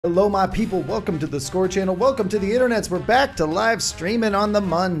Hello my people, welcome to the Score channel, welcome to the internets. We're back to live streaming on the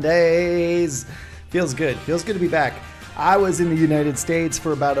Mondays. Feels good to be back. I was in the United States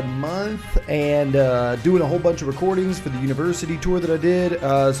for about a month and doing a whole bunch of recordings for the university tour that I did.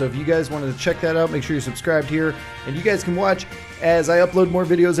 So if you guys wanted to check that out, make sure you're subscribed here and you guys can watch as I upload more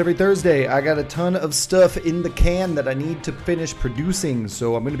videos every Thursday. I got a ton of stuff in the can that I need to finish producing,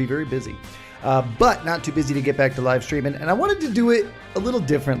 so I'm going to be very busy. But not too busy to get back to live streaming, and I wanted to do it a little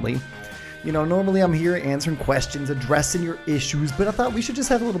differently. You know, normally I'm here answering questions, addressing your issues, but I thought we should just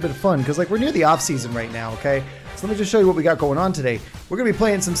have a little bit of fun, because like we're near the off season right now, okay? So let me just show you what we got going on today. We're going to be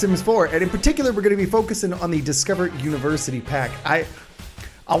playing some Sims 4, and in particular we're going to be focusing on the Discover University pack. I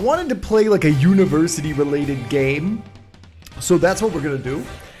wanted to play like a university related game, so that's what we're going to do.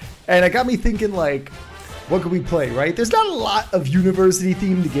 And it got me thinking, like, what could we play, right? There's not a lot of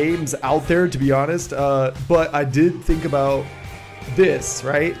university-themed games out there, to be honest, but I did think about this,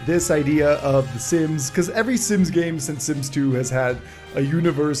 right? This idea of The Sims, because every Sims game since Sims 2 has had a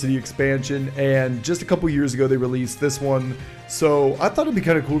university expansion, and just a couple years ago they released this one, so I thought it'd be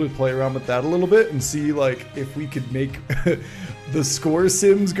kind of cool to play around with that a little bit and see, like, if we could make the Score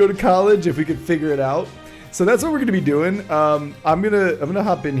Sims go to college, if we could figure it out. So that's what we're gonna be doing. I'm gonna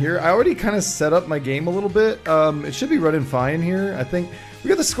hop in here. I already kind of set up my game a little bit. It should be running fine here. I think we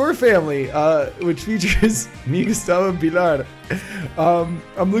got the Score family, which features me, Gustavo, and Pilar.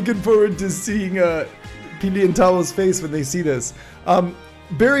 I'm looking forward to seeing Pili and Tavo's face when they see this.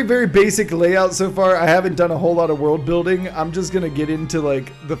 Very, very basic layout so far. I haven't done a whole lot of world building. I'm just gonna get into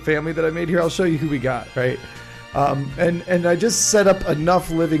like the family that I made here. I'll show you who we got, right? And I just set up enough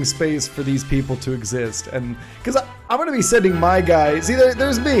living space for these people to exist, and because I'm gonna be sending my guy. See,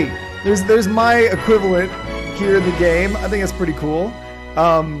 there's me. There's my equivalent here in the game. I think it's pretty cool.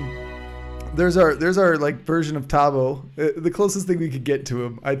 There's our like version of Tavo, the closest thing we could get to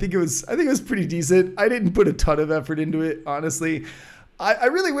him. I think it was pretty decent. I didn't put a ton of effort into it, honestly. I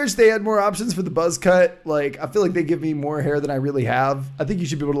really wish they had more options for the buzz cut. Like, I feel like they give me more hair than I really have. I think you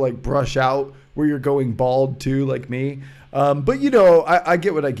should be able to like brush out where you're going bald too, like me. But you know, I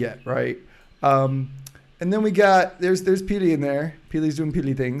get what I get, right? And then we got, there's Pili in there. Pili's doing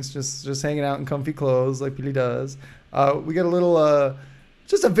Pili things, just hanging out in comfy clothes like Pili does. We got a little,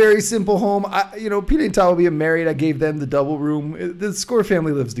 just a very simple home. You know, Pili and Tao being married, I gave them the double room. The Score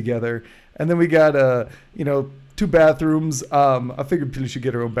family lives together. And then we got, you know, 2 bathrooms. I figured Pili should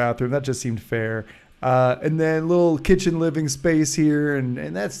get her own bathroom. That just seemed fair. And then little kitchen living space here,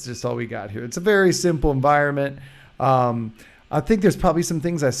 and that's just all we got here. It's a very simple environment. I think there's probably some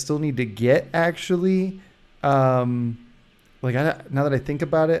things I still need to get, actually. Like, now that I think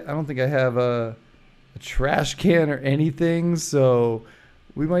about it, I don't think I have a trash can or anything, so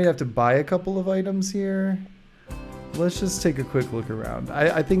we might have to buy a couple of items here. Let's just take a quick look around.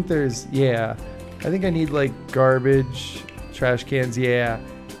 I think there's, yeah, I think I need like garbage, trash cans, yeah.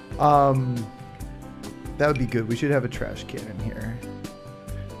 That would be good. We should have a trash can in here.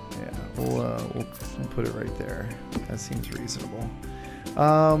 Yeah, we'll put it right there. That seems reasonable.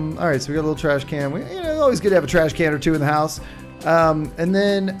 All right, so we got a little trash can. You know, always good to have a trash can or two in the house. And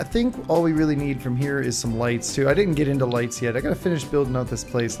then I think all we really need from here is some lights too. I didn't get into lights yet. I gotta finish building out this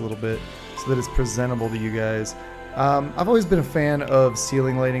place a little bit so that it's presentable to you guys. I've always been a fan of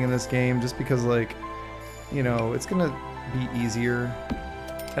ceiling lighting in this game just because, like, you know, it's gonna be easier.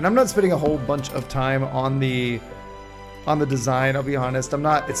 And I'm not spending a whole bunch of time on the design, I'll be honest.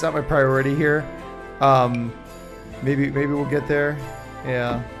 It's not my priority here. Maybe we'll get there.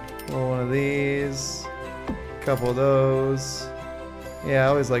 Yeah. A little one of these. A couple of those. Yeah, I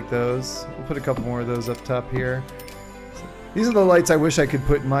always like those. We'll put a couple more of those up top here. These are the lights I wish I could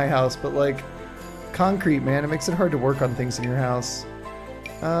put in my house, but like, concrete, man, it makes it hard to work on things in your house.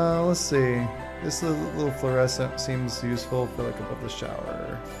 Let's see. This little fluorescent seems useful for like above the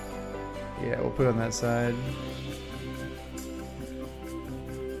shower. Yeah, we'll put it on that side.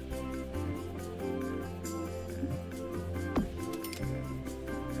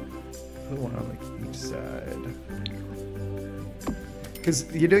 Put one on like each side.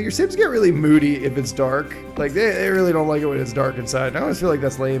 Because, you know, your Sims get really moody if it's dark. Like, they really don't like it when it's dark inside. I always feel like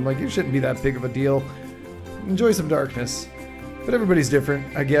that's lame. Like, it shouldn't be that big of a deal. Enjoy some darkness. But everybody's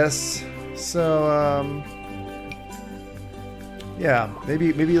different, I guess. So, yeah,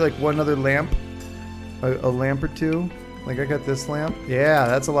 maybe like one other lamp, a lamp or two. Like I got this lamp. Yeah,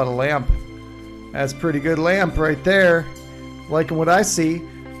 that's a lot of lamp. That's pretty good lamp right there. Liking what I see.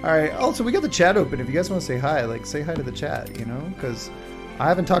 All right. Also, we got the chat open. If you guys want to say hi, like say hi to the chat, you know, because I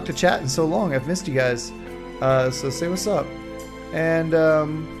haven't talked to chat in so long. I've missed you guys. So say what's up. And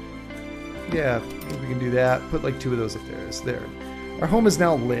yeah, we can do that. Put like 2 of those up there. It's there. Our home is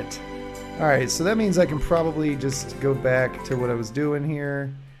now lit. Alright, so that means I can probably just go back to what I was doing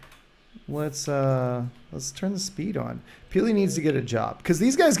here. Let's turn the speed on. Peely needs to get a job. Because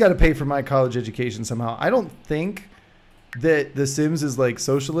these guys got to pay for my college education somehow. I don't think that The Sims is like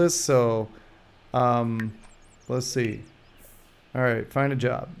socialist, so let's see. Alright, find a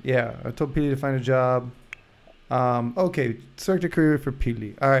job. Yeah, I told Peely to find a job. Okay, start a career for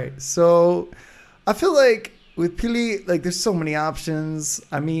Peely. Alright, so I feel like with Peely, like there's so many options.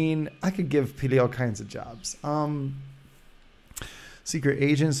 I mean, I could give Peely all kinds of jobs. Secret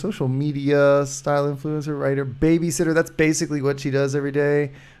agent, social media, style influencer, writer, babysitter. That's basically what she does every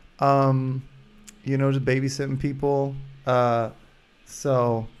day. You know, just babysitting people.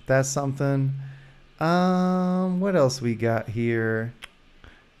 So that's something. What else we got here?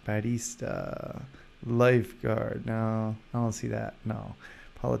 Barista, lifeguard. No, I don't see that. No,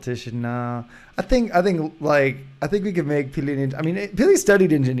 politician. No, I think we could make Peely. I mean, Peely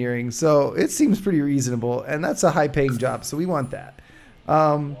studied engineering, so it seems pretty reasonable, and that's a high-paying job, so we want that.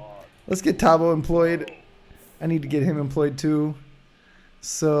 Let's get Tabo employed. I need to get him employed too.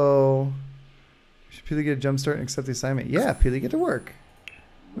 So, should Peely get a jump start and accept the assignment? Yeah, Peely, get to work.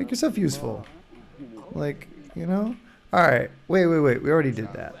 Make yourself useful. Like, you know? Alright, wait. We already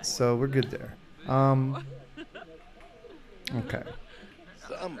did that, so we're good there. Okay.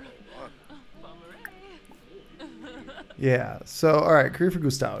 Yeah, so, alright, career for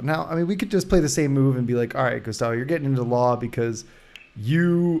Gustavo. Now, I mean, we could just play the same move and be like, alright, Gustavo, you're getting into law because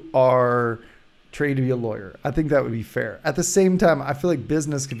you are trained to be a lawyer. I think that would be fair. At the same time, I feel like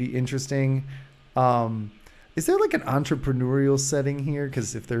business could be interesting. Is there like an entrepreneurial setting here?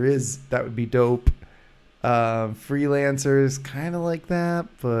 Because if there is, that would be dope. Freelancers, kind of like that,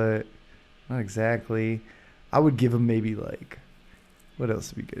 but not exactly. I would give him maybe like, what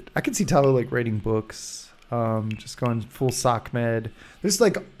else would be good? I could see Tyler like writing books, just going full sock med. There's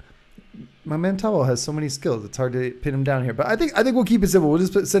like, my man Tavo has so many skills. It's hard to pin him down here, but I think we'll keep it simple. We'll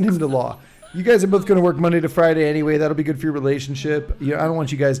just send him to law. You guys are both going to work Monday to Friday anyway. That'll be good for your relationship. I don't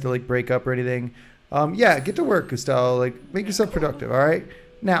want you guys to like break up or anything. Yeah, get to work, Gustavo. Like, make yourself productive. All right.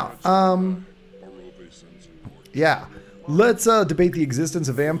 Now, yeah, let's debate the existence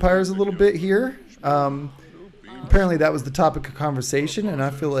of vampires a little bit here. Apparently, that was the topic of conversation, and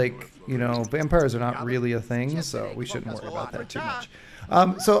I feel like vampires are not really a thing, so we shouldn't worry about that too much.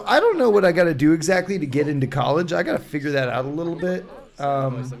 So I don't know what I got to do exactly to get into college. I got to figure that out a little bit.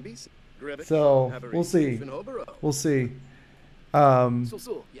 So we'll see. We'll see.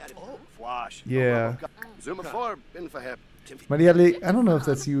 Yeah. Marielle, I don't know if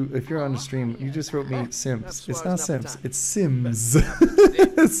that's you. If you're on the stream, you just wrote me Sims. It's not Sims. It's Sims.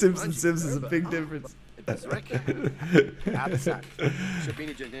 Sims and Sims is a big difference. Okay,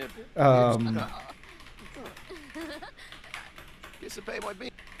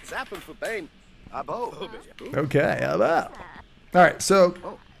 how about? All right, so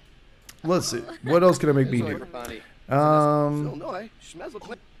let's see. What else can I make me do?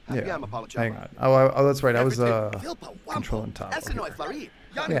 Yeah, hang on. Oh, that's right. I was controlling top.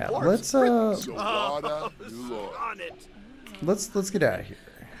 Yeah, let's get out of here.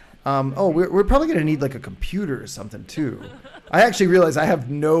 Oh, we're probably gonna need like a computer or something too. I actually realize I have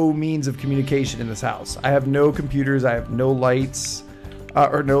no means of communication in this house. I have no computers. I have no lights,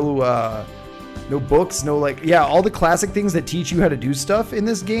 or no books. No all the classic things that teach you how to do stuff in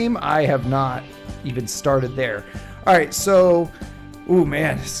this game. I have not even started there. All right, so, ooh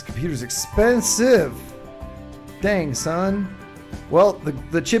man, this computer's expensive. Dang, son. Well,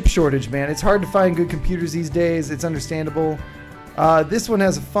 the chip shortage, man. It's hard to find good computers these days. It's understandable. This one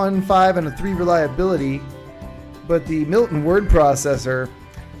has a fun 5 and a 3 reliability, but the Milton word processor,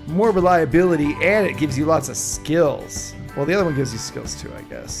 more reliability, and it gives you lots of skills. Well, the other one gives you skills too, I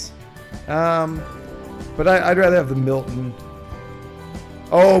guess. But I'd rather have the Milton.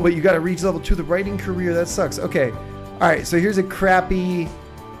 Oh, but you got to reach level 2 of the writing career. That sucks. Okay. All right. So here's a crappy,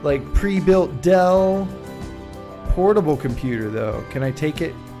 like pre-built Dell portable computer, though. Can I take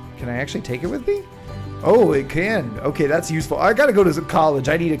it? Can I actually take it with me? Oh, it can. Okay, that's useful. I gotta go to college.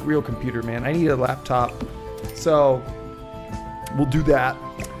 I need a real computer, man. I need a laptop. So we'll do that.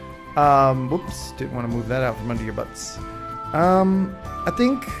 Whoops, didn't want to move that out from under your butts. I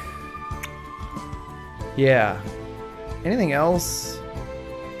think, yeah. Anything else?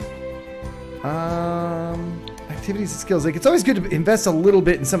 Activities and skills. Like, it's always good to invest a little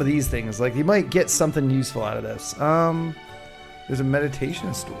bit in some of these things. Like, you might get something useful out of this. There's a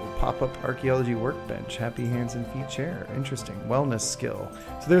meditation stool, pop-up archaeology workbench, happy hands and feet chair. Interesting. Wellness skill.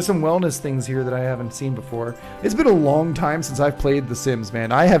 So there's some wellness things here that I haven't seen before. It's been a long time since I've played The Sims,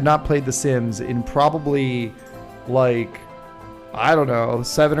 man. I have not played The Sims in probably like I don't know,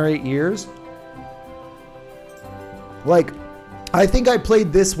 7 or 8 years. Like, I think I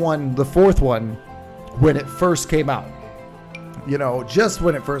played this one, the 4th one, when it first came out. You know, just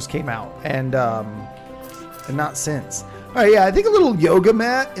when it first came out, and not since. All right, yeah, I think a little yoga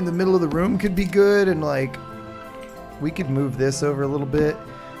mat in the middle of the room could be good, and like, we could move this over a little bit.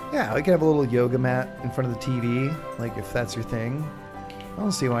 Yeah, we could have a little yoga mat in front of the TV, like if that's your thing. I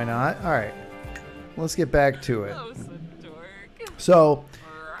don't see why not. All right, let's get back to it. So,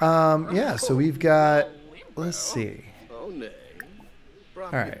 yeah, so we've got, let's see. All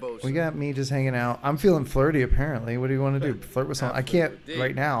right, we got me just hanging out. I'm feeling flirty, apparently. What do you want to do? Flirt with someone? I can't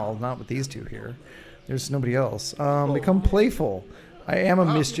right now, not with these two here. There's nobody else. Become playful. I am a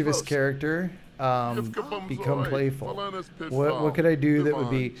mischievous character. Become playful. What could I do that would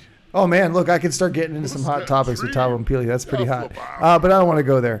be... Oh, man, look, I could start getting into some hot topics with Tabo and Peely. That's pretty hot. But I don't want to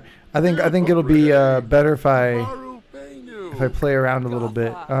go there. I think it'll be better if I play around a little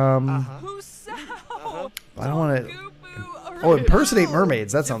bit. I don't want to... Oh, impersonate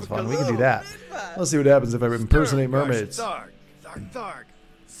mermaids. That sounds fun. We can do that. Let's see what happens if I impersonate mermaids. All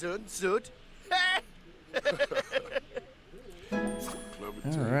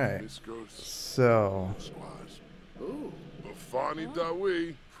right. So.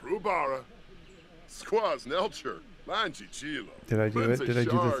 Did I do it? Did I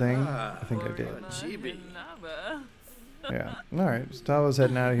do the thing? I think I did. Yeah. All right. So Tavo's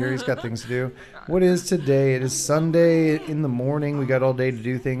heading out of here. He's got things to do. What is today? It is Sunday in the morning. We got all day to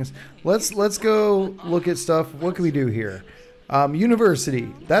do things. Let's go look at stuff. What can we do here?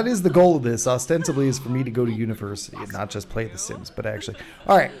 University. That is the goal of this. Ostensibly is for me to go to university and not just play The Sims, but actually.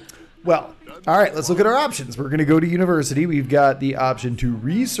 All right. Well, all right, let's look at our options. We're going to go to university. We've got the option to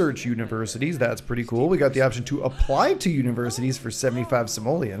research universities. That's pretty cool. We got the option to apply to universities for 75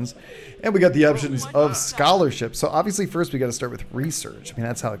 simoleons. And we got the options of scholarship. So obviously first we got to start with research. I mean,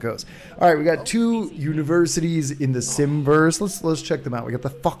 that's how it goes. All right, we got 2 universities in the Simverse. Let's check them out. We got the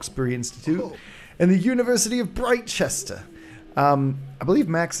Foxbury Institute and the University of Brightchester. I believe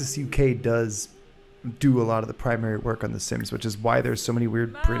Maxis UK does do a lot of the primary work on The Sims, which is why there's so many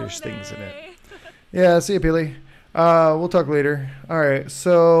weird British things in it. Yeah, see you, Peely. We'll talk later. All right,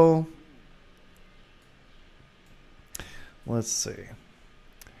 so let's see.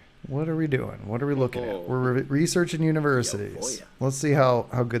 What are we doing? What are we looking at? We're researching universities. Let's see how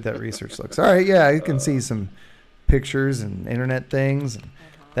good that research looks. All right, yeah, you can see some pictures and internet things. And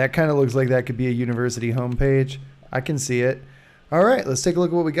that kind of looks like that could be a university homepage. I can see it. All right, let's take a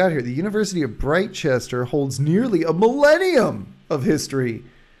look at what we got here. The University of Brightchester holds nearly a millennium of history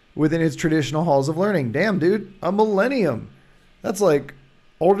within its traditional halls of learning. Damn, dude, a millennium. That's like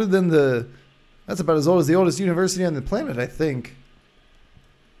older than that's about as old as the oldest university on the planet, I think.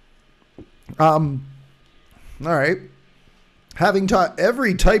 All right. Having taught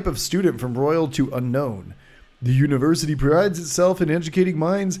every type of student from royal to unknown, the university prides itself in educating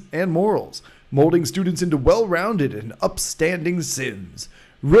minds and morals, molding students into well-rounded and upstanding Sims,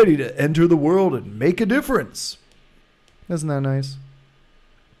 ready to enter the world and make a difference. Isn't that nice?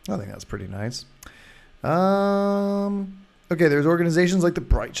 I think that's pretty nice. Okay, there's organizations like the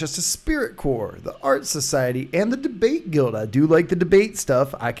Brightchester Spirit Corps, the Art Society, and the Debate Guild. I do like the debate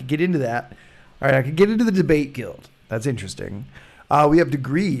stuff. I could get into that. All right, I could get into the Debate Guild. That's interesting. We have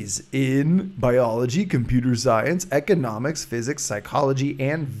degrees in biology, computer science, economics, physics, psychology,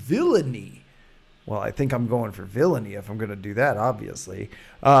 and villainy. Well, I think I'm going for villainy if I'm going to do that, obviously.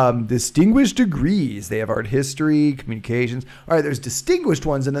 Distinguished degrees. They have art history, communications. All right, there's distinguished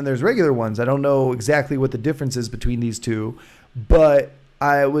ones, and then there's regular ones. I don't know exactly what the difference is between these two, but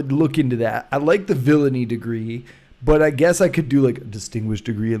I would look into that. I like the villainy degree, but I guess I could do like a distinguished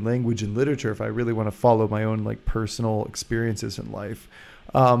degree in language and literature if I really want to follow my own like personal experiences in life.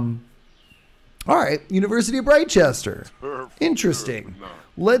 All right, University of Brightchester. Interesting.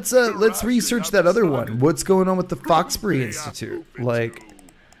 Let's research that other one. What's going on with the Foxbury Institute? Like,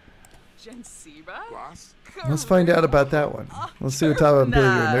 let's find out about that one. Let's see what Tavo and Billy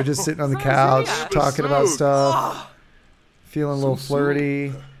are doing. They're just sitting on the couch talking about stuff, feeling a little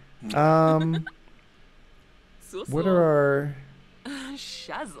flirty. What are our...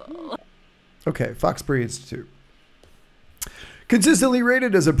 Okay, Foxbury Institute. Consistently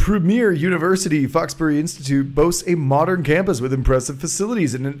rated as a premier university, Foxbury Institute boasts a modern campus with impressive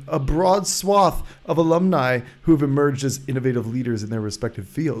facilities and a broad swath of alumni who have emerged as innovative leaders in their respective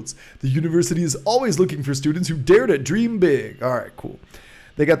fields. The university is always looking for students who dare to dream big. All right, cool.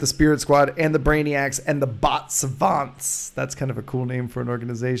 They got the Spirit Squad and the Brainiacs and the Bot Savants. That's kind of a cool name for an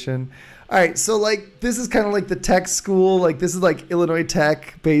organization. All right, so like this is kind of like the tech school. Like this is like Illinois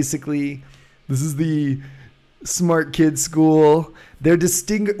Tech, basically. This is the Smart kid school. They're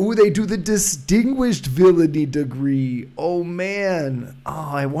Ooh, they do the distinguished villainy degree. Oh man.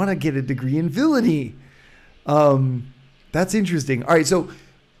 Oh, I want to get a degree in villainy. That's interesting. All right, so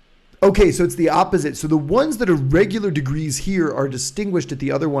okay, so it's the opposite. So the ones that are regular degrees here are distinguished at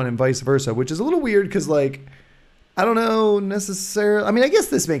the other one and vice versa, which is a little weird because, like, I don't know necessarily. I mean, I guess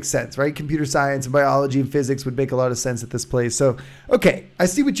this makes sense, right? Computer science and biology and physics would make a lot of sense at this place. So, okay, I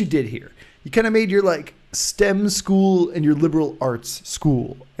see what you did here. You kind of made your, like, STEM school and your liberal arts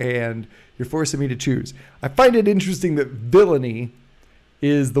school, and you're forcing me to choose. I find it interesting that villainy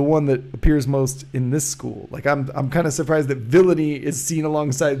is the one that appears most in this school. Like, I'm kind of surprised that villainy is seen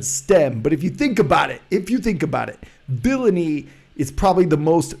alongside STEM. But if you think about it, villainy is probably the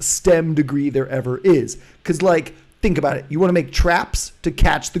most STEM degree there ever is. Because, like, think about it. You want to make traps to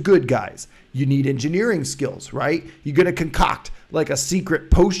catch the good guys. You need engineering skills, right? You're going to concoct like a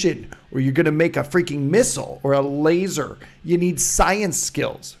secret potion, or you're going to make a freaking missile or a laser. You need science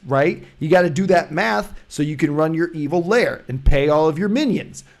skills, right? You got to do that math so you can run your evil lair and pay all of your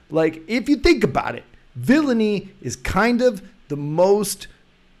minions. Like, if you think about it, villainy is kind of the most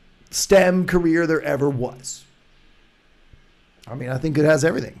STEM career there ever was. I mean, I think it has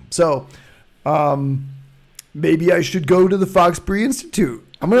everything. So, maybe I should go to the Foxbury Institute.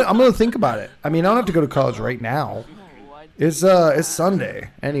 I'm gonna think about it. I mean, I don't have to go to college right now. It's Sunday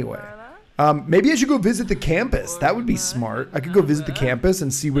anyway. Maybe I should go visit the campus. That would be smart. I could go visit the campus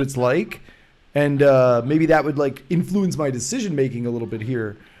and see what it's like, and maybe that would, like, influence my decision making a little bit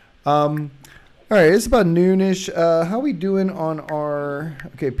here. All right, it's about noonish. How are we doing on our?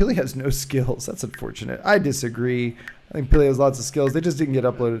 Okay, Pilly has no skills. That's unfortunate. I disagree. I think Pilly has lots of skills. They just didn't get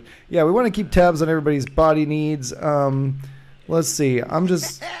uploaded. Yeah, we want to keep tabs on everybody's body needs. Let's see.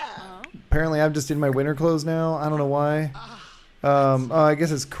 Apparently I'm just in my winter clothes now. I don't know why. Oh, I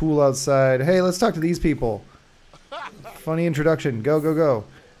guess it's cool outside. Hey, let's talk to these people. Funny introduction. Go, go, go.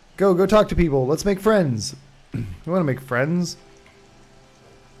 Go talk to people. Let's make friends. You want to make friends?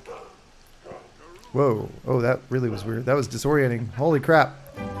 Whoa. Oh, that really was weird. That was disorienting. Holy crap.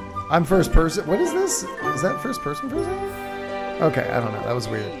 I'm first person. What is this? Is that first person? Okay, I don't know. That was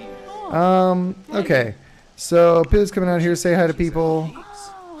weird. Okay. So, Pilly's coming out here to say hi to people.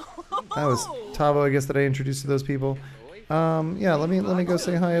 That was Tavo, I guess, that I introduced to those people. Yeah, let me go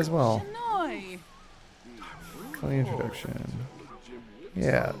say hi as well. Funny introduction.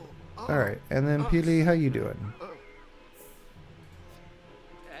 Yeah. All right. And then Pilly, how you doing?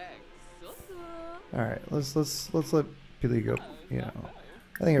 All right. Let's let Pilly go. You know,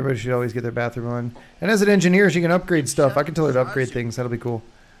 I think everybody should always get their bathroom on. And as an engineer, she can upgrade stuff. I can tell her to upgrade things. That'll be cool.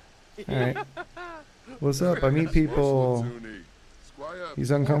 All right. What's up? I meet people. He's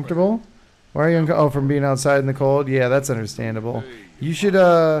uncomfortable? Why are you uncomfortable? Oh, from being outside in the cold? Yeah, that's understandable. You should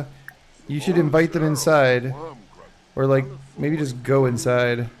invite them inside. Or, like, maybe just go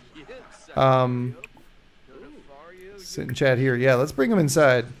inside. Sit and chat here. Yeah, let's bring them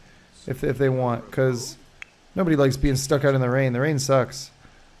inside if they want, because nobody likes being stuck out in the rain. The rain sucks.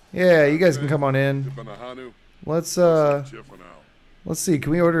 Yeah, you guys can come on in. Let's see.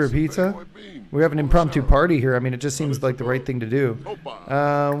 Can we order a pizza? We have an impromptu party here. I mean, it just seems like the right thing to do.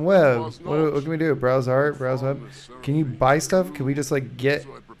 Web. What can we do? Browse art, browse web. Can you buy stuff? Can we just, like, get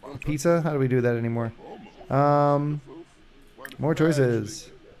pizza? How do we do that anymore? More choices.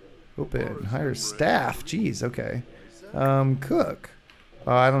 Open. Hire staff. Jeez. Okay. Cook.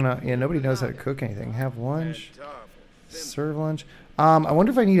 I don't know. Yeah, nobody knows how to cook anything. Have lunch. Serve lunch. I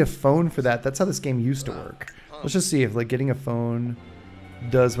wonder if I need a phone for that. That's how this game used to work. Let's just see if, like, getting a phone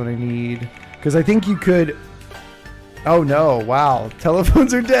does what I need. Because I think you could... Oh, no. Wow.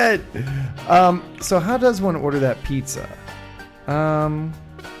 Telephones are dead. So how does one order that pizza?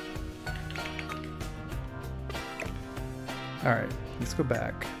 Alright. Let's go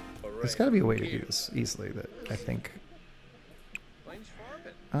back. There's got to be a way to do this easily that I think...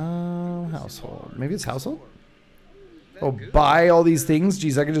 household. Maybe it's household? Oh, buy all these things?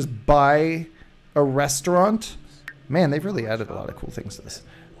 Jeez, I could just buy a restaurant? Man, they've really added a lot of cool things to this.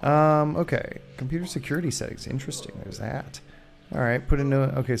 Okay. Computer security settings. Interesting. There's that. Alright, put in...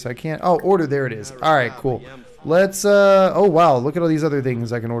 Okay, so I can't... Oh, order. There it is. Alright, cool. Let's... Oh, wow. Look at all these other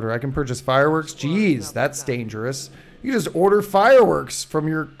things I can order. I can purchase fireworks. Jeez, that's dangerous. You can just order fireworks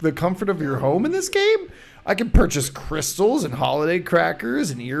from the comfort of your home in this game? I can purchase crystals and holiday crackers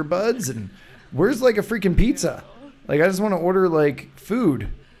and earbuds and... Where's, like, a freaking pizza? Like, I just want to order, like, food.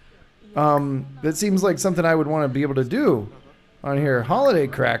 That seems like something I would want to be able to do on here. Holiday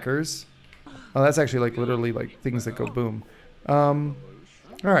crackers. Oh, that's actually, like, literally, like, things that go boom.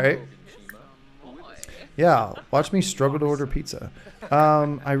 Alright. Yeah, watch me struggle to order pizza.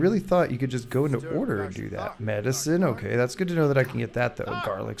 I really thought you could just go into order and do that. Medicine, okay, that's good to know that I can get that though.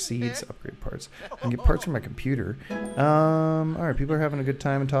 Garlic seeds, upgrade parts. I can get parts from my computer. All right, people are having a good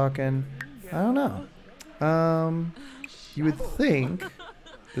time and talking. I don't know. You would think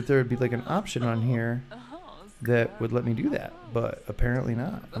that there would be like an option on here that would let me do that, but apparently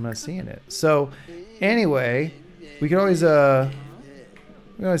not. I'm not seeing it. So anyway, we can always take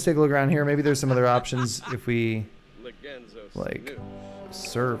a look around here. Maybe there's some other options if we like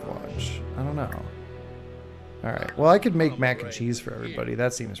serve lunch. I don't know. All right. Well, I could make mac and cheese for everybody.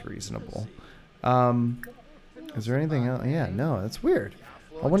 That seems reasonable. Is there anything else? Yeah, no, that's weird.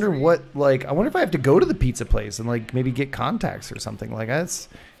 I wonder what, like, I wonder if I have to go to the pizza place and like maybe get contacts or something. Like, that's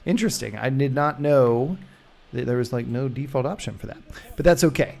interesting. I did not know that there was like no default option for that, but that's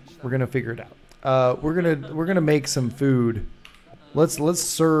okay. We're gonna figure it out. We're gonna make some food. Let's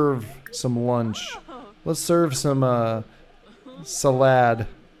serve some lunch. Let's serve some salad.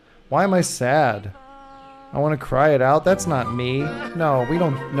 Why am I sad? I want to cry it out. That's not me. No, we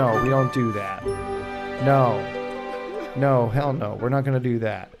don't. No, we don't do that. No. No, hell no. We're not gonna do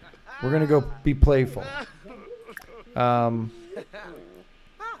that. We're gonna go be playful. I'm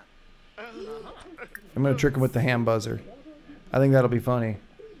gonna trick him with the ham buzzer. I think that'll be funny.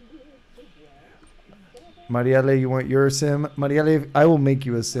 Marielle, you want your sim? Marielle, I will make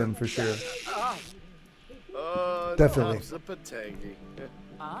you a sim for sure. Definitely.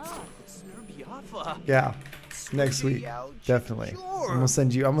 Yeah. Next week. Definitely. I'm gonna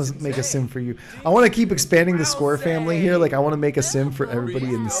send you. I'm gonna make a sim for you. I want to keep expanding the score family here. Like, I want to make a sim for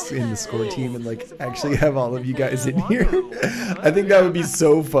everybody in the score team, and like actually have all of you guys in here. I think that would be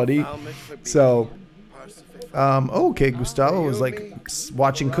so funny. So, okay, Gustavo was like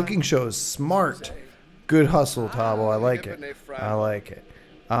watching cooking shows. Smart. Good hustle, Tabo. I like it. I like it.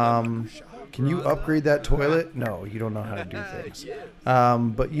 Can you upgrade that toilet? No, you don't know how to do things.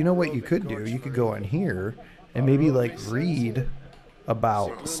 But you know what you could do? You could go in here and maybe like read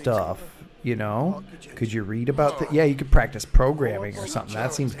about stuff, you know? Could you read about that? Yeah, you could practice programming or something.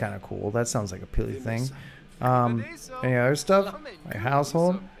 That seems kind of cool. That sounds like a pilly thing. Any other stuff? Like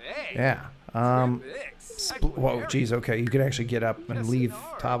household? Yeah. Whoa, geez, okay. You could actually get up and leave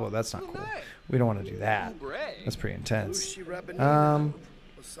Tabo. That's not cool. We don't want to do that. That's pretty intense.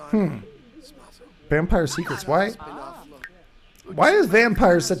 Vampire Secrets. Why is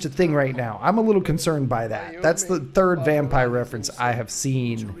vampire such a thing right now? I'm a little concerned by that. That's the third vampire reference I have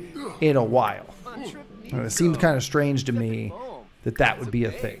seen in a while. And it seems kind of strange to me that that would be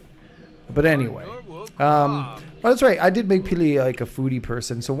a thing. But anyway. Well, that's right. I did make Pili like a foodie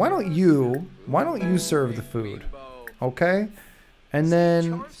person. So why don't you serve the food? Okay? And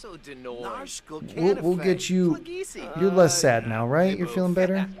then we'll get you. You're less sad now, right? You're feeling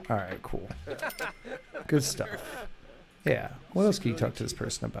better? All right, cool. Good stuff. Yeah. What else can you talk to this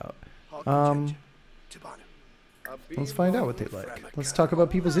person about? Let's find out what they like. Let's talk about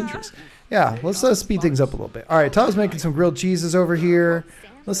people's interests. Yeah, let's speed things up a little bit. All right, Tom's making some grilled cheeses over here.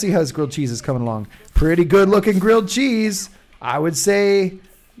 Let's see how his grilled cheese is coming along. Pretty good looking grilled cheese. I would say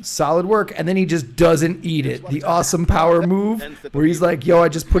solid work. And then he just doesn't eat it. The awesome power move where he's like, yo, I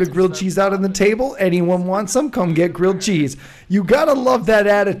just put a grilled cheese out on the table. Anyone wants some? Come get grilled cheese. You gotta love that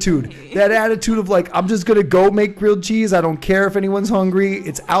attitude. That attitude of like, I'm just gonna go make grilled cheese. I don't care if anyone's hungry.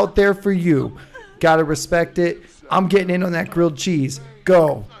 It's out there for you. Gotta respect it. I'm getting in on that grilled cheese.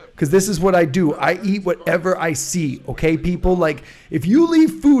 Go. Because this is what I do. I eat whatever I see. Okay, people? Like, if you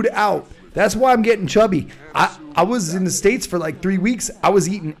leave food out, that's why I'm getting chubby. I was in the States for like 3 weeks. I was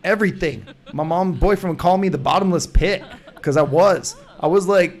eating everything. My mom and boyfriend would call me the bottomless pit. Because I was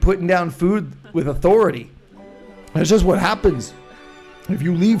like putting down food with authority. That's just what happens. If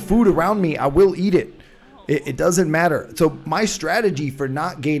you leave food around me, I will eat it. It doesn't matter. So my strategy for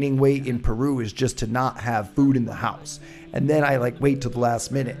not gaining weight in Peru is just to not have food in the house. And then I like wait till the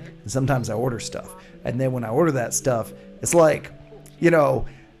last minute. And sometimes I order stuff. And then when I order that stuff, it's like, you know,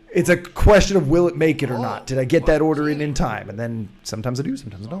 it's a question of will it make it or not. Did I get that order in time? And then sometimes I do,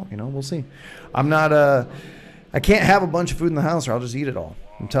 sometimes I don't. You know, we'll see. I'm not I can't have a bunch of food in the house or I'll just eat it all.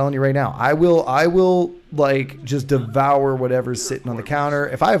 I'm telling you right now. I will like just devour whatever's sitting on the counter.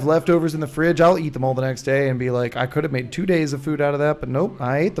 If I have leftovers in the fridge, I'll eat them all the next day and be like, I could have made 2 days of food out of that, but nope,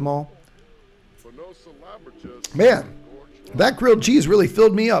 I ate them all. Man, that grilled cheese really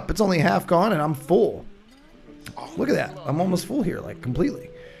filled me up. It's only half gone and I'm full. Look at that. I'm almost full here, like completely.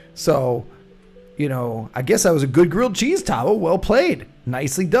 So, you know, I guess that was a good grilled cheese, Tavo. Well played.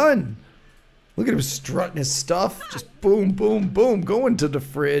 Nicely done. Look at him strutting his stuff. Just boom, boom, boom. Going to the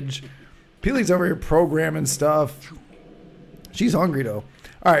fridge. Peely's over here programming stuff. She's hungry, though.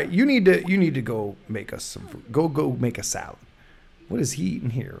 All right, you need to go make us some food. Go make a salad. What is he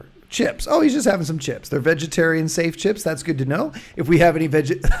eating here? Chips. Oh, he's just having some chips. They're vegetarian safe chips. That's good to know. If we have any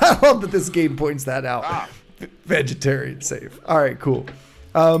I love that this game points that out. Vegetarian safe. All right, cool.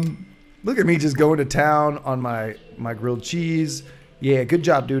 Look at me just going to town on my grilled cheese. Yeah, good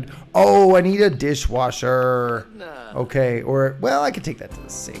job, dude. Oh, I need a dishwasher. Okay, or, well, I could take that to the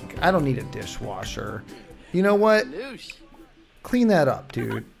sink. I don't need a dishwasher. You know what? Clean that up,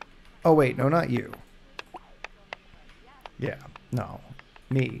 dude. Oh, wait, no, not you. Yeah, no,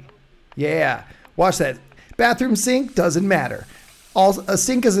 me. Yeah, wash that. Bathroom sink doesn't matter. A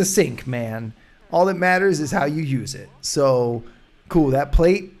sink is a sink, man. All that matters is how you use it. So, cool, that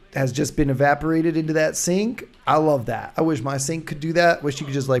plate has just been evaporated into that sink. I love that. I wish my sink could do that. Wish you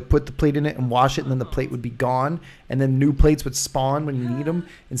could just like put the plate in it and wash it, and then the plate would be gone, and then new plates would spawn when you need them,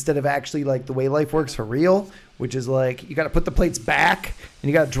 instead of actually like the way life works for real, which is like you got to put the plates back and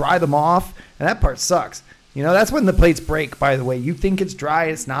you got to dry them off, and that part sucks. You know, that's when the plates break, by the way. You think it's dry,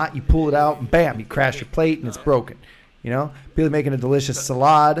 it's not. You pull it out and bam, you crash your plate and it's broken. You know, Billy making a delicious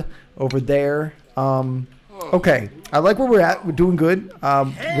salad over there. Okay, I like where we're at. We're doing good.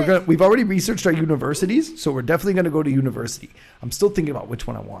 We've already researched our universities, so we're definitely gonna go to university. I'm still thinking about which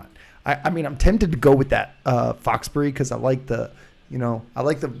one I want. I mean, I'm tempted to go with that Foxbury because I like the, I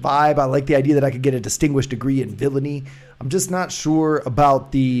like the vibe. I like the idea that I could get a distinguished degree in villainy. I'm just not sure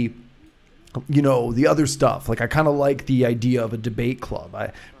about the, the other stuff. Like, I kind of like the idea of a debate club.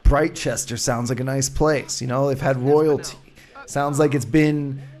 Brightchester sounds like a nice place. They've had royalty. Sounds like it's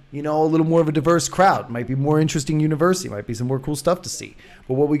been, a little more of a diverse crowd. Might be more interesting university. Might be some more cool stuff to see.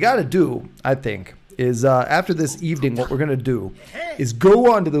 But what we got to do, I think, is after this evening, what we're going to do is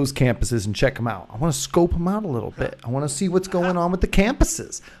go onto those campuses and check them out. I want to scope them out a little bit. I want to see what's going on with the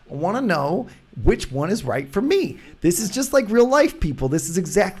campuses. I want to know which one is right for me. This is just like real life, people. This is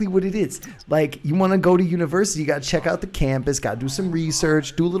exactly what it is. Like, you want to go to university, you got to check out the campus, got to do some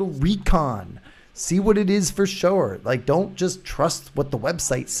research, do a little recon. See what it is for sure. Like, don't just trust what the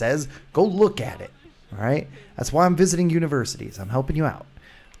website says. Go look at it. All right? That's why I'm visiting universities. I'm helping you out.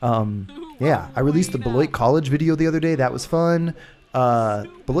 Yeah, I released the Beloit College video the other day. That was fun.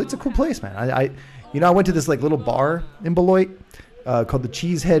 Beloit's a cool place, man. I went to this like little bar in Beloit called the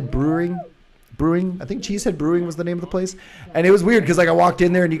Cheesehead Brewing. I think Cheesehead Brewing was the name of the place. And it was weird because like I walked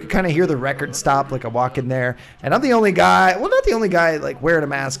in there and you could kind of hear the record stop. Like I walk in there and I'm the only guy, well, not the only guy like wearing a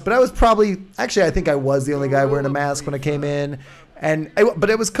mask, but I was probably, actually I think I was the only guy wearing a mask when I came in.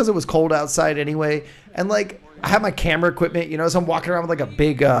 But it was because it was cold outside anyway. And like I have my camera equipment, so I'm walking around with like a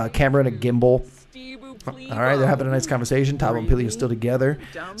big camera and a gimbal. All right, they're having a nice conversation. Tabo and Pili are still together.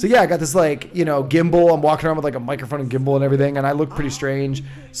 So yeah, I got this like, gimbal. I'm walking around with like a microphone and gimbal and everything, and I look pretty strange.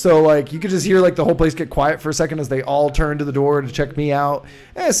 So like you could just hear like the whole place get quiet for a second as they all turn to the door to check me out.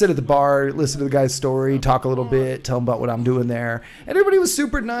 And I sit at the bar, listen to the guy's story, talk a little bit, tell him about what I'm doing there. And everybody was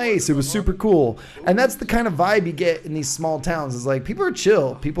super nice. It was super cool. And that's the kind of vibe you get in these small towns. Is like people are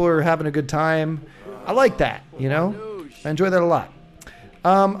chill. People are having a good time. I like that, I enjoy that a lot.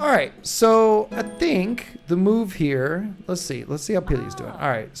 All right, so I think the move here, let's see how Pili's doing. All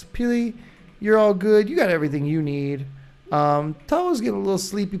right, so Pili, you're all good. You got everything you need. Tabo's getting a little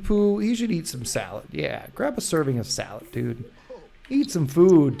sleepy poo. He should eat some salad. Yeah, grab a serving of salad, dude. Eat some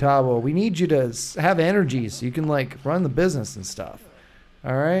food, Tabo. We need you to have energy so you can, like, run the business and stuff.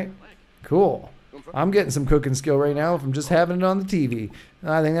 All right? Cool. I'm getting some cooking skill right now from just having it on the TV.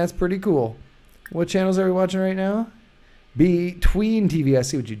 I think that's pretty cool. What channels are we watching right now? Between TV. I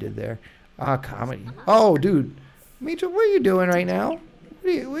see what you did there. Comedy. Oh, dude. Mitra, what are you doing right now?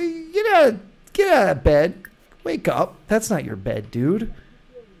 Get out of bed. Wake up. That's not your bed, dude.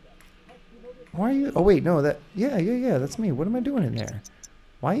 Why are you? Oh, wait. No, yeah. That's me. What am I doing in there?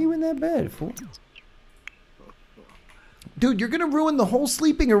 Why are you in that bed, fool? Dude, you're going to ruin the whole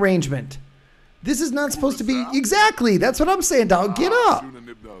sleeping arrangement. This is not supposed to be. Exactly. That's what I'm saying, dog. Get up.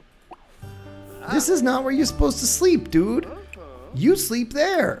 This is not where you're supposed to sleep, dude. You sleep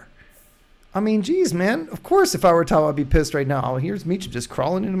there. I mean, geez, man. Of course, if I were Tao, I'd be pissed right now. Here's Micha just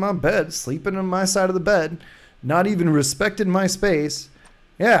crawling into my bed, sleeping on my side of the bed, not even respecting my space.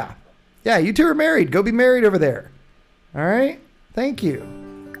 Yeah. Yeah, you two are married. Go be married over there. All right? Thank you.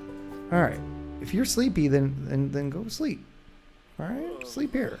 All right. If you're sleepy, then go sleep. All right?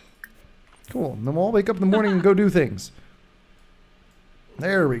 Sleep here. Cool. And then we'll all wake up in the morning and go do things.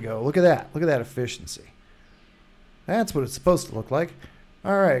 There we go. Look at that. Look at that efficiency. That's what it's supposed to look like.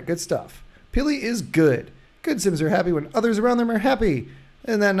 All right, good stuff. Pili is good. Good Sims are happy when others around them are happy.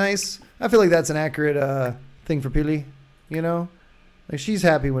 Isn't that nice? I feel like that's an accurate thing for Pili, Like she's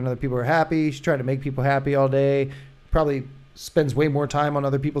happy when other people are happy. She's trying to make people happy all day. Probably spends way more time on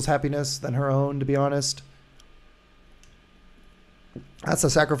other people's happiness than her own, to be honest. That's the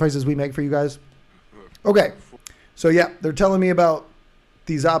sacrifices we make for you guys. Okay. So yeah, they're telling me about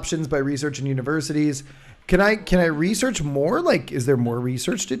these options by research in universities. Can I research more? Like, is there more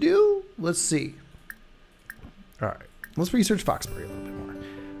research to do? Let's see. All right. Let's research Foxbury a little bit more.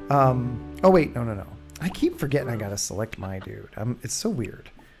 Oh wait, no. I keep forgetting I gotta select my dude. It's so weird.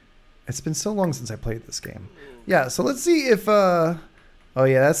 It's been so long since I played this game. Yeah, so let's see if oh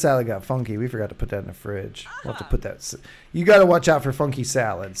yeah, that salad got funky. We forgot to put that in the fridge. We'll have to put that. You got to watch out for funky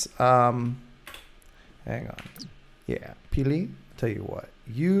salads. Hang on. Yeah, Pili, I'll tell you what.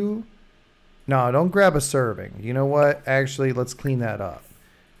 No, don't grab a serving. You know what? Actually, let's clean that up.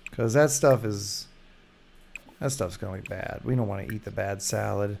 Because that stuff's going to be bad. We don't want to eat the bad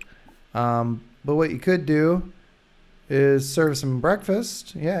salad. But what you could do is serve some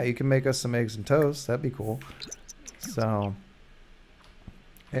breakfast. Yeah, you can make us some eggs and toast. That'd be cool. So,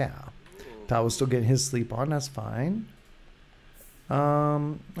 yeah. Tao's still getting his sleep on. That's fine.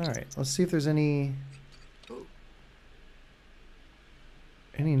 All right. Let's see if there's any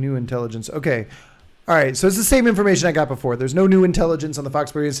new intelligence. Okay. All right. So it's the same information I got before. There's no new intelligence on the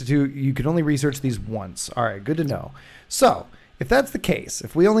Foxbury Institute. You can only research these once. All right. Good to know. So if that's the case,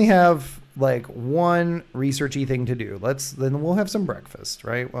 if we only have like one researchy thing to do, then we'll have some breakfast,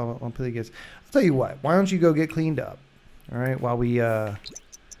 right? Well, I'll tell you what. Why don't you go get cleaned up? All right. While Pili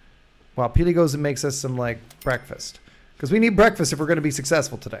goes and makes us some like breakfast, because we need breakfast if we're going to be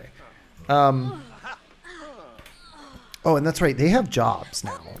successful today. Oh, and that's right. They have jobs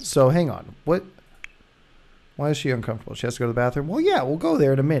now. So hang on. Why is she uncomfortable? She has to go to the bathroom? Well, yeah, we'll go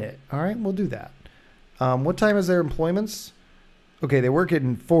there in a minute. All right, we'll do that. What time is their employments? Okay, they work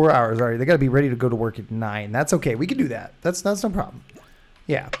in 4 hours. All right, they got to be ready to go to work at 9. That's okay. We can do that. That's no problem.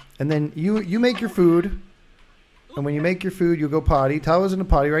 Yeah, and then you make your food. And when you make your food, you'll go potty. Tao's in the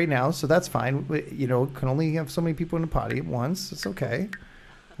potty right now, so that's fine. You know, can only have so many people in the potty at once. It's okay.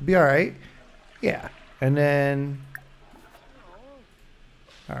 We'll be all right. Yeah, and then...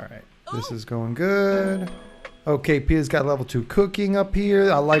 All right, this is going good. Okay, Pia's got level 2 cooking up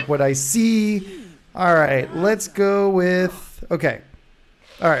here. I like what I see. All right, let's go with... Okay.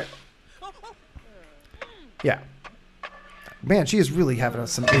 All right. Yeah. Man, she is really having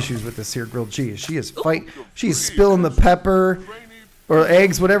some issues with this here grilled cheese. She is She's spilling the pepper or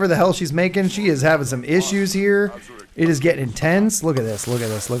eggs, whatever the hell she's making. She is having some issues here. It is getting intense. Look at this. Look at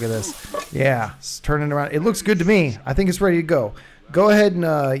this. Look at this. Yeah, it's turning around. It looks good to me. I think it's ready to go. Go ahead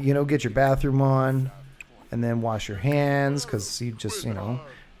and, get your bathroom on and then wash your hands because you just, and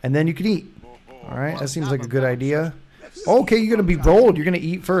then you can eat. All right. That seems like a good idea. Okay, you're going to be bold. You're going to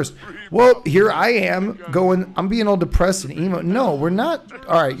eat first. Well, here I am going. I'm being all depressed and emo. No, we're not.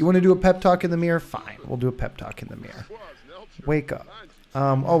 All right. You want to do a pep talk in the mirror? Fine. We'll do a pep talk in the mirror. Wake up.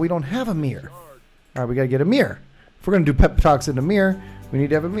 Oh, we don't have a mirror. All right. We got to get a mirror. If we're going to do pep talks in the mirror, we need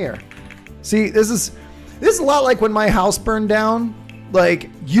to have a mirror. See, this is a lot like when my house burned down. Like,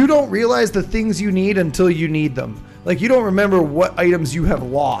 you don't realize the things you need until you need them. Like, you don't remember what items you have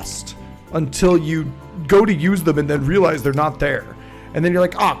lost until you go to use them and then realize they're not there. And then you're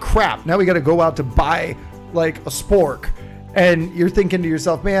like, oh, crap. Now we got to go out to buy, like, a spork. And you're thinking to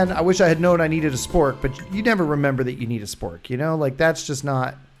yourself, man, I wish I had known I needed a spork. But you never remember that you need a spork, Like, that's just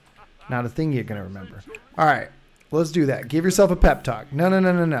not a thing you're going to remember. All right. Let's do that. Give yourself a pep talk.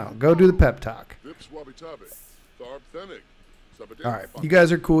 No. Go do the pep talk. All right. You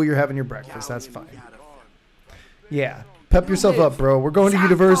guys are cool. You're having your breakfast. That's fine. Yeah. Pep yourself up, bro. We're going to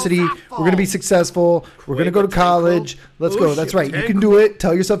university. We're going to be successful. We're going to go to college. Let's go. That's right. You can do it.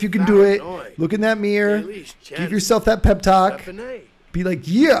 Tell yourself you can do it. Look in that mirror. Give yourself that pep talk. Be like,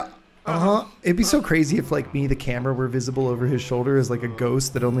 yeah. It'd be so crazy if, like, me, the camera, were visible over his shoulder as, like, a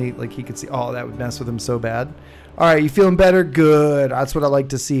ghost that only, like, he could see. Oh, that would mess with him so bad. All right. You feeling better? Good. That's what I like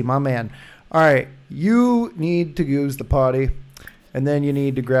to see, my man. All right. You need to use the potty. And then you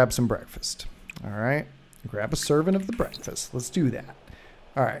need to grab some breakfast. All right. Grab a serving of the breakfast. Let's do that.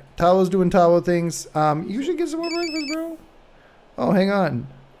 All right. Tao's doing Tao things. You should get some more breakfast, bro. Oh, hang on.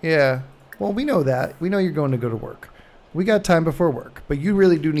 Yeah. Well, we know that. We know you're going to go to work. We got time before work. But you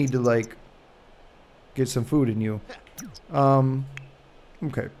really do need to, like, get some food in you.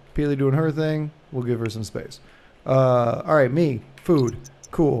 Okay. Peely doing her thing. We'll give her some space. All right. Me. Food.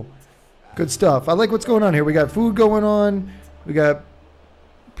 Cool. Good stuff. I like what's going on here. We got food going on. We got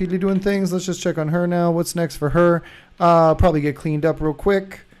Peely doing things. Let's just check on her now. What's next for her? Probably get cleaned up real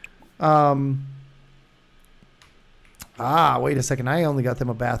quick. Wait a second. I only got them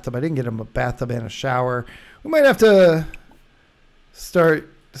a bathtub. I didn't get them a bathtub and a shower. We might have to start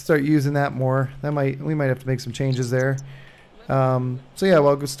using that more. We might have to make some changes there. So yeah,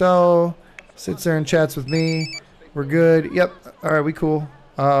 while Gustavo sits there and chats with me, we're good. Yep. All right, we cool.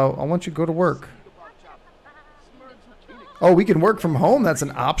 I want you to go to work. Oh, we can work from home. That's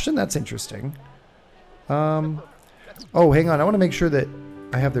an option. That's interesting. Oh, hang on. I want to make sure that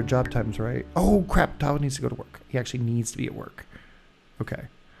I have their job times right. Oh, crap. Tao needs to go to work. He actually needs to be at work. Okay.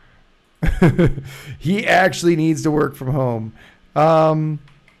 He actually needs to work from home.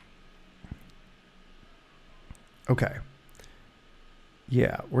 Okay.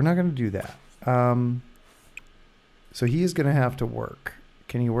 Yeah, we're not going to do that. So he is going to have to work.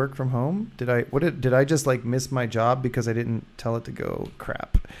 Can he work from home? Did I just like miss my job because I didn't tell it to go?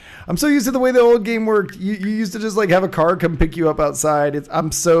 Crap. I'm so used to the way the old game worked. You used to just like have a car come pick you up outside.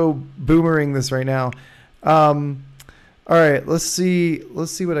 I'm so boomering this right now. All right, let's see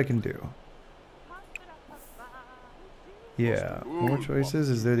what I can do. Yeah, more choices.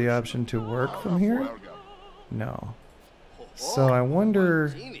 Is there the option to work from here? No. So I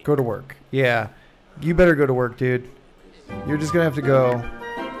wonder, go to work. Yeah, you better go to work, dude. You're just gonna have to go.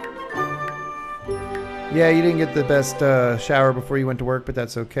 Yeah, you didn't get the best shower before you went to work, but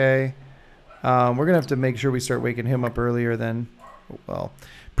that's okay. We're gonna have to make sure we start waking him up earlier then. Well,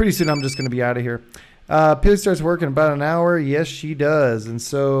 pretty soon I'm just gonna be out of here. Pilly starts work in about an hour. Yes, she does. And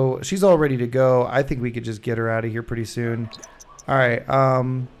so she's all ready to go. I think we could just get her out of here pretty soon. All right.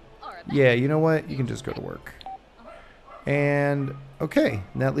 Yeah, you know what? You can just go to work. And okay,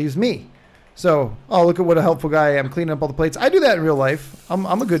 and that leaves me. So, oh, look at what a helpful guy I am, cleaning up all the plates. I do that in real life.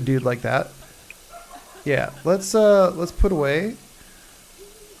 I'm a good dude like that. Yeah, let's put away.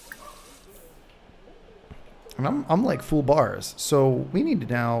 And I'm like full bars. So we need to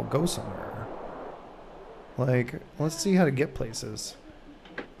now go somewhere. Like, let's see how to get places.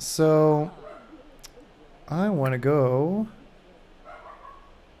 So I want to go.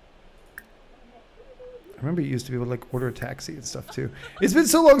 I remember you used to be able to like order a taxi and stuff too. It's been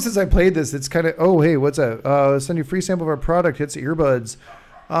so long since I played this. It's kind of, oh, hey, what's that? Send you a free sample of our product. It's earbuds.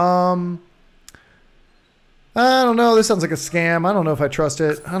 I don't know. This sounds like a scam. I don't know if I trust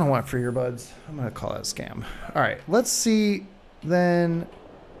it. I don't want free earbuds. I'm going to call that a scam. All right. Let's see then.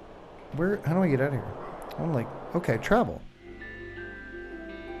 How do I get out of here? I'm like, okay, travel.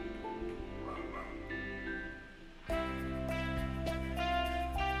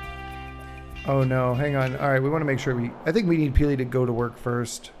 Oh no, hang on. All right, we want to make sure I think we need Peely to go to work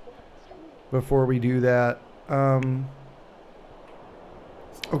first before we do that.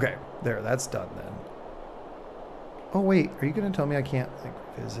 Okay, there, that's done then. Oh wait, are you gonna tell me I can't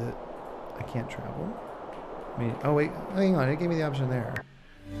like visit? I can't travel? I mean, oh wait, hang on, it gave me the option there.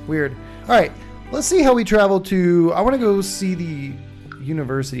 Weird. All right, let's see how we travel to, I want to go see the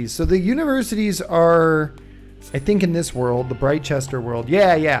universities. So the universities are, I think in this world, the Brightchester world.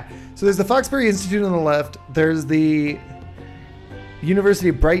 Yeah. So there's the Foxbury Institute on the left. There's the University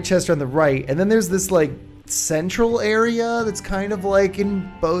of Brightchester on the right. And then there's this like central area that's kind of like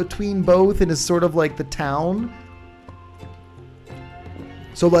in between both and is sort of like the town.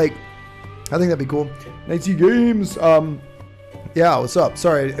 So like, I think that'd be cool. Nightsea Games. Yeah, what's up?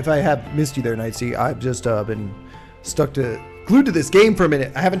 Sorry if I have missed you there, Nightsea. I've just been glued to this game for a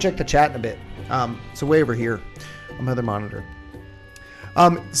minute. I haven't checked the chat in a bit. So way over here on my other monitor.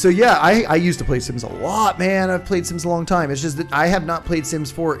 So yeah, I used to play Sims a lot, man. I've played Sims a long time. It's just that I have not played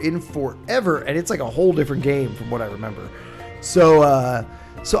Sims 4 in forever, and it's like a whole different game from what I remember. So,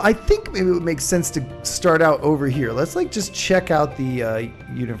 so I think maybe it would make sense to start out over here. Let's like just check out the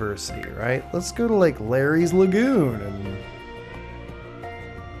university, right? Let's go to like Larry's Lagoon and.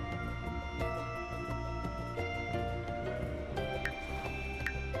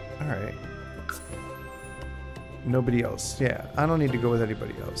 All right. Nobody else. Yeah, I don't need to go with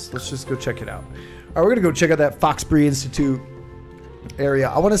anybody else. Let's just go check it out. All right, we're gonna go check out that Foxbury Institute area.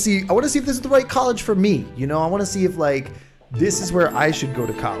 I want to see if this is the right college for me. You know, I want to see if like this is where I should go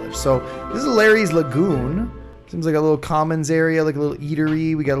to college. So this is Larry's Lagoon. Seems like a little commons area, like a little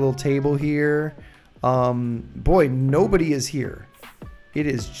eatery. We got a little table here. Boy, nobody is here. It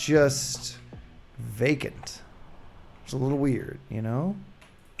is just vacant. It's a little weird, you know.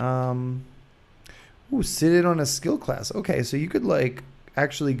 Ooh, sit in on a skill class. Okay, so you could like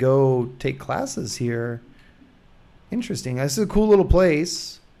actually go take classes here. Interesting. This is a cool little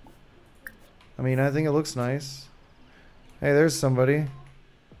place. I mean, I think it looks nice. Hey, there's somebody.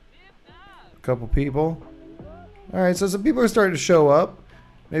 A couple people. All right, so some people are starting to show up.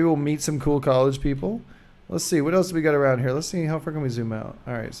 Maybe we'll meet some cool college people. Let's see, what else do we got around here? Let's see, how far can we zoom out?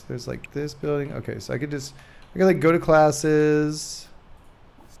 All right, so there's like this building. Okay, so I could like go to classes.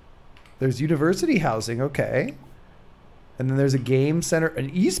 There's university housing, okay. And then there's a game center, an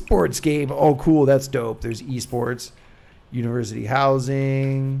esports game. Oh, cool, that's dope. There's esports. University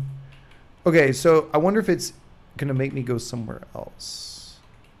housing. Okay, so I wonder if it's going to make me go somewhere else.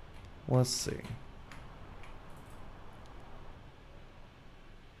 Let's see.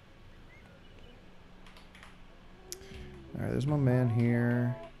 All right, there's my man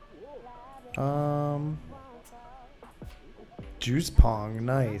here. Juice Pong,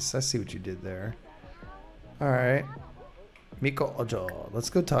 nice. I see what you did there. All right. Miko Ojo. Let's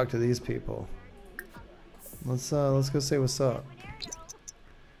go talk to these people. Let's go say what's up.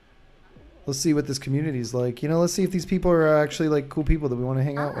 Let's see what this community's like. You know, let's see if these people are actually like cool people that we want to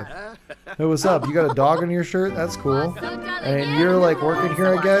hang out with. Hey, what's up? You got a dog on your shirt? That's cool. And you're like working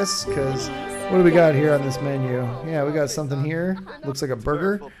here, I guess, because what do we got here on this menu? Yeah, we got something here. Looks like a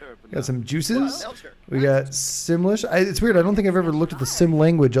burger. We got some juices. We got Simlish. It's weird. I don't think I've ever looked at the Sim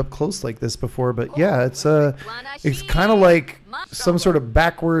language up close like this before, but yeah, it's kind of like some sort of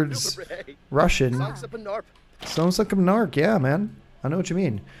backwards Russian. Sounds like a narc. Yeah, man. I know what you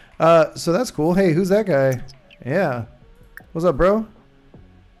mean. So that's cool. Hey, who's that guy? Yeah. What's up, bro?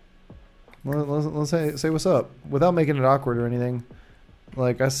 Let's say what's up without making it awkward or anything.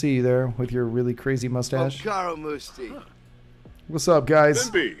 Like, I see you there with your really crazy mustache. What's up,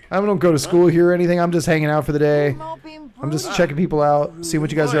 guys? I don't go to school here or anything. I'm just hanging out for the day. I'm just checking people out, seeing what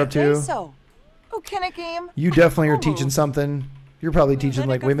you guys are up to. You definitely are teaching something. You're probably teaching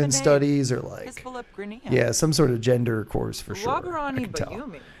like women's studies or like, yeah, some sort of gender course for sure. I can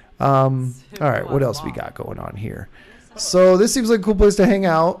tell. All right, what else we got going on here? So this seems like a cool place to hang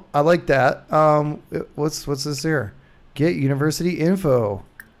out. I like that. What's this here? Get university info.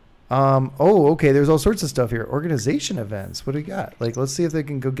 Oh, okay. There's all sorts of stuff here. Organization events. What do we got? Like, let's see if they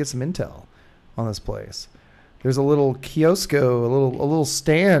can go get some intel on this place. There's a little kiosco, a little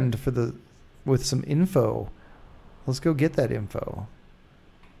stand with some info. Let's go get that info.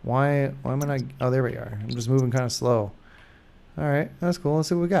 Why am I not? Oh, there we are. I'm just moving kind of slow. All right, that's cool. Let's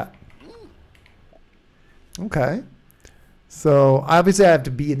see what we got. Okay. So obviously I have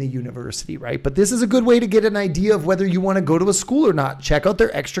to be in the university, right? But this is a good way to get an idea of whether you want to go to a school or not. Check out their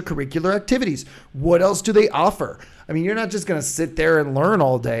extracurricular activities. What else do they offer? I mean, you're not just going to sit there and learn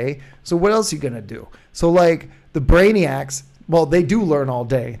all day. So what else are you going to do? So like the Brainiacs, well, they do learn all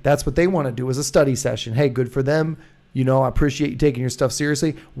day. That's what they want to do is a study session. Hey, good for them. You know, I appreciate you taking your stuff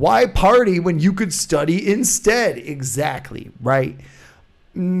seriously. Why party when you could study instead? Exactly, right?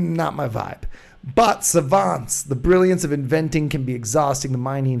 Not my vibe. Bot savants. The brilliance of inventing can be exhausting. The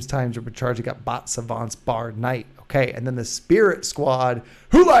mind team's times are recharging. Got bot savants bar night. Okay, and then the spirit squad.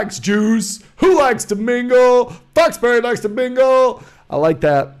 Who likes juice? Who likes to mingle? Foxberry likes to mingle. I like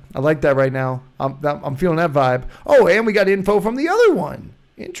that. I like that right now. I'm feeling that vibe. Oh, and we got info from the other one.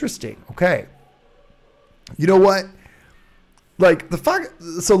 Interesting. Okay. You know what? Like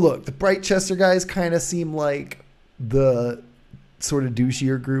so look, the Brightchester guys kind of seem like the sort of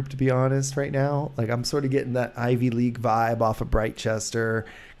douchier group, to be honest, right now. Like I'm sort of getting that Ivy League vibe off of Brightchester,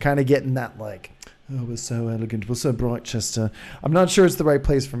 kind of getting that like, oh, we're so elegant, we're so Brightchester. I'm not sure it's the right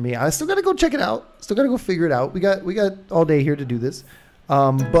place for me. I still gotta go check it out. Still gotta go figure it out. We got all day here to do this,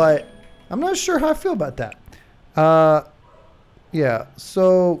 but I'm not sure how I feel about that. Yeah.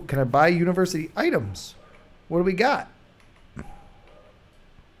 So can I buy university items? What do we got?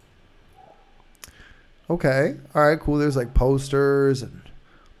 Okay. All right, cool. There's like posters and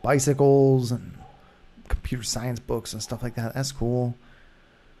bicycles and computer science books and stuff like that. That's cool.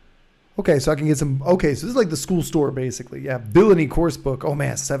 Okay, so I can get some. Okay, so this is like the school store basically. Yeah, villainy course book. Oh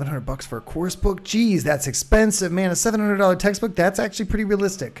man, $700 for a course book. Jeez, that's expensive, man. A $700 textbook. That's actually pretty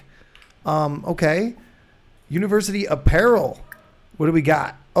realistic. Okay. University apparel. What do we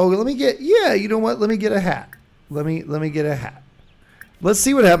got? Oh, let me get. Yeah, you know what? Let me get a hat. Let me get a hat. Let's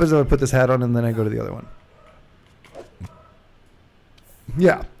see what happens if I put this hat on and then I go to the other one.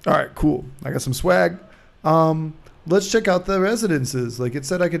 Yeah. All right, cool. I got some swag. Let's check out the residences. Like it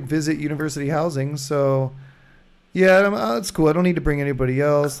said I could visit university housing. So yeah, that's cool. I don't need to bring anybody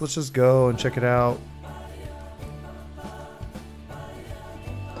else. Let's just go and check it out.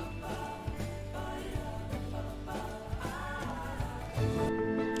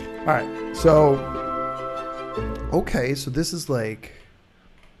 All right. So, okay. So this is like,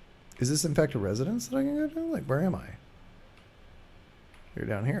 is this in fact a residence that I can go to? Like, where am I? You're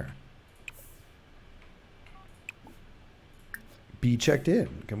down here. Be checked in.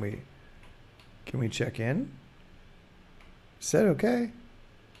 Can we check in? Said okay.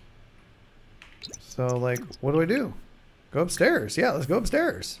 So like, what do I do? Go upstairs. Yeah, let's go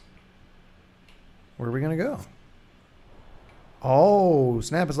upstairs. Where are we gonna go? Oh,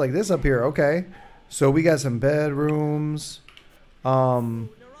 snap! It's like this up here. Okay, so we got some bedrooms. I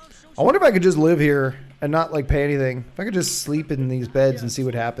wonder if I could just live here and not like pay anything. If I could just sleep in these beds and see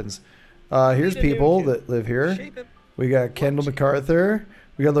what happens. Here's people that live here. We got Kendall MacArthur.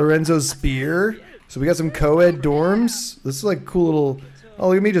 We got Lorenzo Spear. So we got some co-ed dorms. This is like cool little... Oh,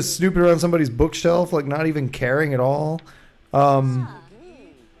 look at me just snooping around somebody's bookshelf, like not even caring at all. All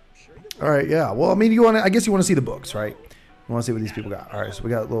right, yeah. Well, I mean, I guess you want to see the books, right? You want to see what these people got. All right, so we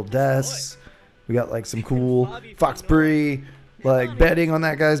got little desks. We got like some cool Foxbury, like bedding on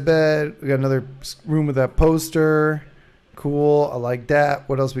that guy's bed. We got another room with that poster. Cool, I like that.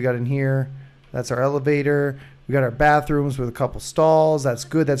 What else we got in here? That's our elevator. We got our bathrooms with a couple stalls. That's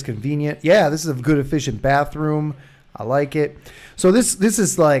good. That's convenient. Yeah, this is a good, efficient bathroom. I like it. So this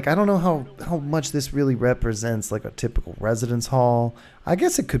is like, I don't know how much this really represents like a typical residence hall. I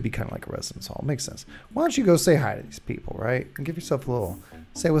guess it could be kind of like a residence hall. Makes sense. Why don't you go say hi to these people, right? And give yourself a little,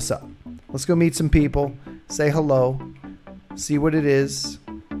 say what's up. Let's go meet some people. Say hello. See what it is.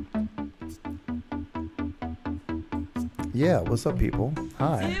 Yeah, what's up, people?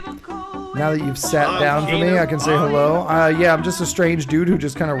 Hi. Now that you've sat down for me, I can say hello. Yeah, I'm just a strange dude who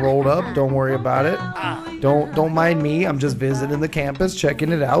just kind of rolled up. Don't worry about it. Don't mind me. I'm just visiting the campus,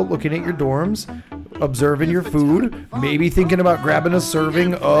 checking it out, looking at your dorms, observing your food, maybe thinking about grabbing a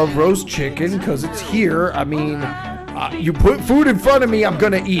serving of roast chicken because it's here. I mean, you put food in front of me, I'm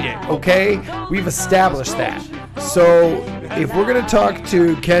going to eat it, okay? We've established that. So if we're going to talk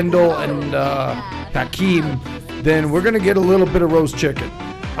to Kendall and Hakeem, then we're going to get a little bit of roast chicken.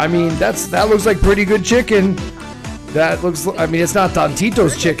 I mean, that looks like pretty good chicken. That looks, I mean, it's not Don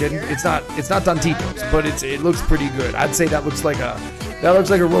Tito's chicken. It's not Don Tito's, but it looks pretty good. I'd say that looks like a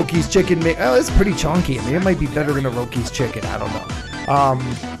Rocky's chicken. Oh, it's pretty chunky. I mean, it might be better than a Rocky's chicken. I don't know.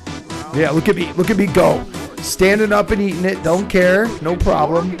 Yeah, look at me go. Standing up and eating it, don't care, no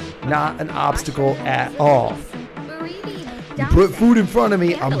problem. Not an obstacle at all. You put food in front of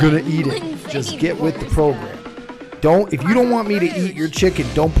me, I'm gonna eat it. Just get with the program. If you don't want me to eat your chicken,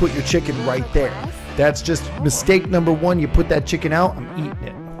 don't put your chicken right there. That's just mistake number one. You put that chicken out, I'm eating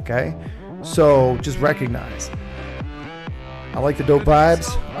it, okay? So just recognize. I like the dope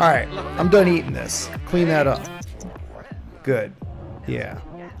vibes. All right, I'm done eating this. Clean that up. Good. Yeah.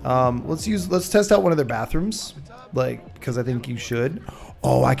 Let's test out one of their bathrooms, like, because I think you should.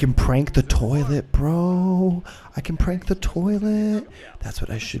 Oh, I can prank the toilet, bro. I can prank the toilet. That's what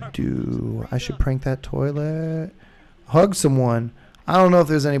I should do. I should prank that toilet. Hug someone. I don't know if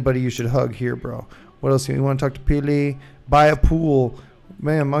there's anybody you should hug here, bro. What else? You want to talk to Pili? Buy a pool.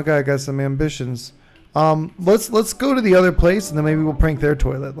 Man, my guy got some ambitions. Let's go to the other place and then maybe we'll prank their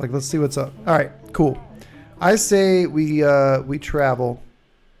toilet. Like, let's see what's up. All right, cool. I say we travel.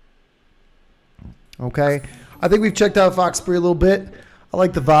 Okay. I think we've checked out Foxbury a little bit. I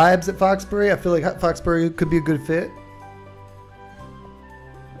like the vibes at Foxbury. I feel like Foxbury could be a good fit.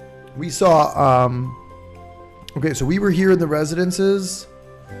 We saw, okay, so we were here in the residences,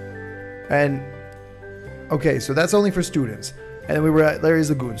 and, okay, so that's only for students. And then we were at Larry's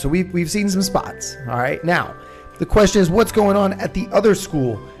Lagoon. So we've seen some spots, all right? Now, the question is, what's going on at the other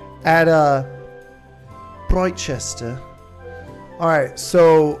school, at Brightchester? All right,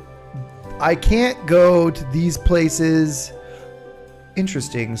 so I can't go to these places.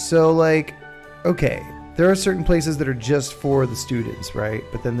 Interesting. So, like, okay, there are certain places that are just for the students, right?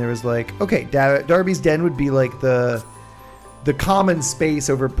 But then there was like, okay, Darby's Den would be like the common space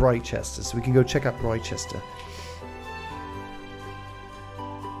over Brightchester, so we can go check out Brightchester.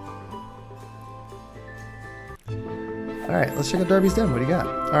 All right, let's check out Darby's Den. What do you got?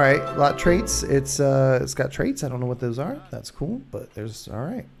 All right, a lot of traits. It's got traits. I don't know what those are. That's cool, but there's, all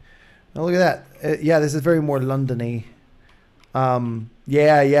right. Oh, look at that. Yeah, this is very more London-y.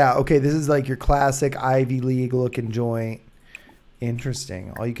 Yeah. Okay, this is like your classic Ivy League looking joint.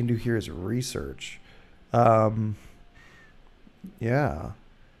 Interesting. All you can do here is research. Yeah.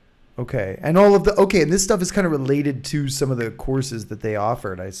 Okay. And all of the, okay, and this stuff is kind of related to some of the courses that they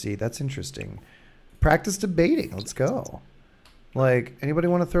offered, I see. That's interesting. Practice debating. Let's go. Like, anybody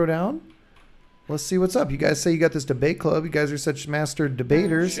want to throw down? Let's see what's up. You guys say you got this debate club. You guys are such master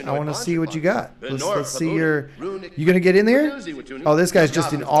debaters. I want to see what you got. Let's see your... You going to get in there? Oh, this guy's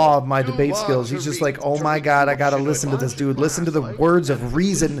just in awe of my debate skills. He's just like, oh my God, I got to listen to this dude. Listen to the words of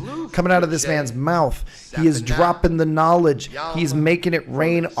reason coming out of this man's mouth. He is dropping the knowledge. He's making it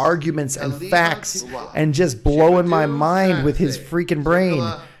rain arguments and facts and just blowing my mind with his freaking brain.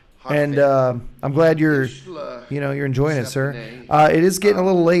 And I'm glad you're enjoying it, sir. It is getting a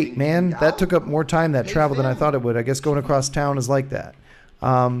little late, man. That took up more time, that travel, than I thought it would. I guess going across town is like that.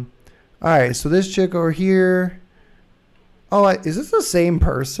 All right, so this chick over here. Oh, is this the same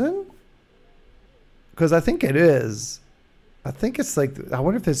person? Because I think it is. I think it's like, I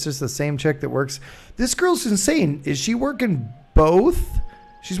wonder if it's just the same chick that works. This girl's insane. Is she working both?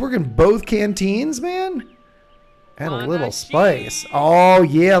 She's working both canteens, man? Add a little spice. Oh,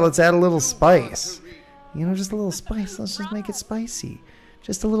 yeah, let's add a little spice. You know, just a little spice. Let's just make it spicy.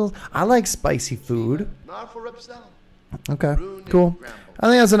 Just a little. I like spicy food. Okay, cool. I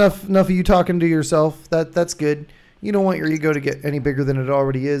think that's enough of you talking to yourself. That's good. You don't want your ego to get any bigger than it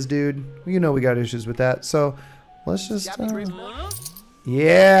already is, dude. You know we got issues with that. So let's just...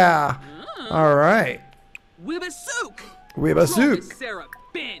 yeah. All right. Wibasuk.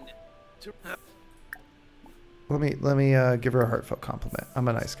 Let me give her a heartfelt compliment. I'm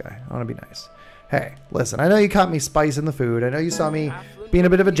a nice guy. I want to be nice. Hey, listen, I know you caught me spicing the food. I know you saw me being a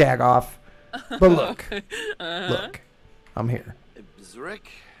bit of a jagoff. But look, look, I'm here.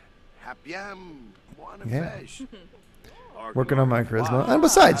 Yeah. Working on my charisma. And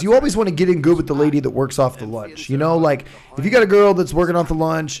besides, you always want to get in good with the lady that works off the lunch. You know, like, if you got a girl that's working off the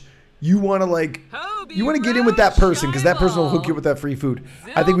lunch, you want to, like, you want to get in with that person because that person will hook you with that free food.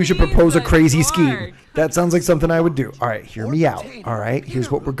 I think we should propose a crazy scheme. That sounds like something I would do. All right, hear me out. All right, here's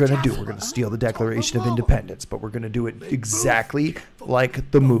what we're going to do. We're going to steal the Declaration of Independence, but we're going to do it exactly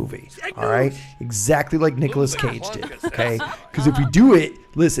like the movie. All right, exactly like Nicolas Cage did, okay? Because if we do it,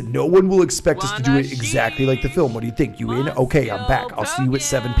 listen, no one will expect us to do it exactly like the film. What do you think? You in? Okay, I'm back. I'll see you at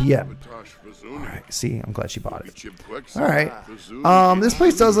 7 p.m. All right, see, I'm glad she bought it. All right, this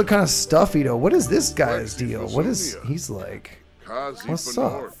place does look kind of stuffy, though. What is this guy's deal? What is, he's like, what's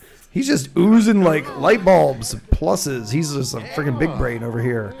up? He's just oozing like light bulbs, pluses. He's just a freaking big brain over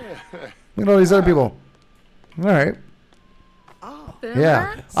here. Look at all these other people. All right.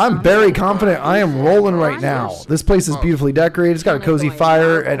 Yeah, I'm very confident. I am rolling right now. This place is beautifully decorated. It's got a cozy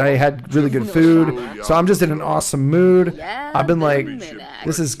fire, and I had really good food. So I'm just in an awesome mood. I've been like,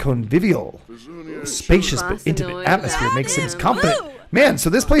 this is convivial, spacious but intimate atmosphere makes things confident. Man, so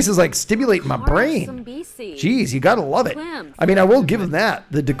this place is like stimulating my brain. Jeez, you gotta love it. I mean, I will give them that.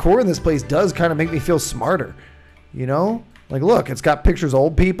 The decor in this place does kind of make me feel smarter. You know? Like, look, it's got pictures of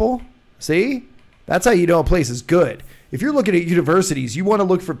old people. See? That's how you know a place is good. If you're looking at universities, you want to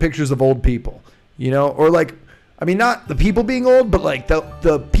look for pictures of old people. You know? Or like, I mean, not the people being old, but like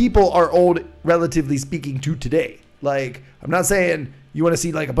the people are old, relatively speaking, to today. Like, I'm not saying you want to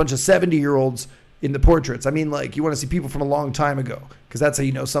see like a bunch of 70-year-olds in the portraits. I mean, like, you want to see people from a long time ago, because that's how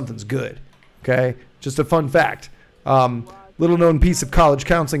you know something's good. Okay? Just a fun fact. Little known piece of college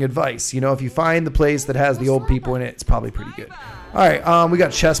counseling advice. You know, if you find the place that has the old people in it, it's probably pretty good. All right, we got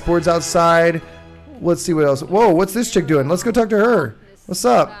chessboards outside. Let's see what else. Whoa, what's this chick doing? Let's go talk to her. What's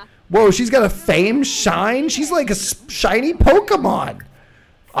up? Whoa, she's got a famed shine. She's like a shiny Pokemon.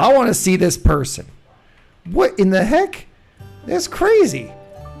 I want to see this person. What in the heck? That's crazy.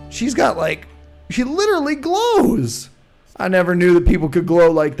 She's got like, she literally glows. I never knew that people could glow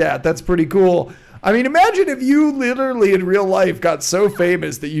like that. That's pretty cool. I mean, imagine if you literally in real life got so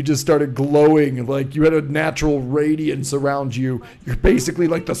famous that you just started glowing, like you had a natural radiance around you. You're basically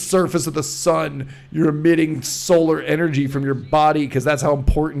like the surface of the sun. You're emitting solar energy from your body because that's how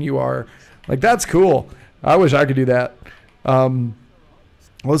important you are. Like, that's cool. I wish I could do that.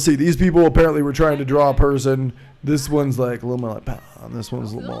 Let's see. These people apparently were trying to draw a person. This one's like a little more like pound. This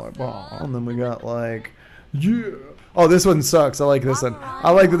one's a little more like bomb. And then we got like, yeah. Oh, this one sucks. I like this one.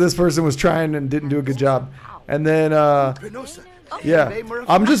 I like that this person was trying and didn't do a good job. And then, yeah,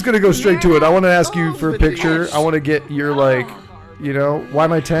 I'm just going to go straight to it. I want to ask you for a picture. I want to get your, like, you know, why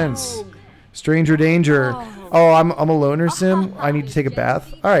am I tense? Stranger danger. Oh, I'm a loner sim. I need to take a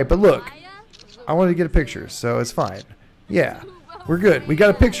bath. All right, but look, I wanted to get a picture, so it's fine. Yeah, we're good. We got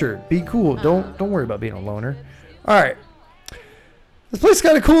a picture. Be cool. Don't worry about being a loner. All right. This place is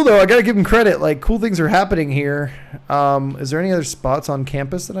kind of cool, though. I got to give them credit. Like, cool things are happening here. Is there any other spots on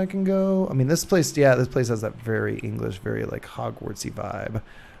campus that I can go? I mean, this place, yeah, this place has that very English, very, like, Hogwartsy vibe.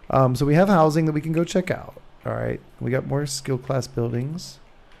 So we have housing that we can go check out. All right. We got more skill class buildings.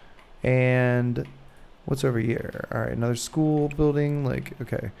 And what's over here? All right, another school building. Like,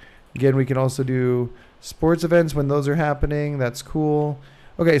 okay. Again, we can also do sports events when those are happening. That's cool.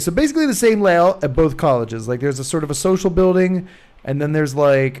 Okay, so basically the same layout at both colleges. Like, there's a sort of a social building, and then there's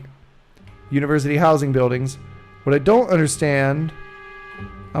like university housing buildings. What I don't understand,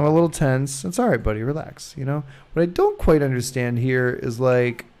 I'm a little tense. It's all right, buddy, relax, you know? What I don't quite understand here is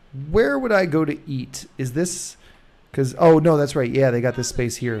like, where would I go to eat? Is this, because, oh no, that's right. Yeah, they got this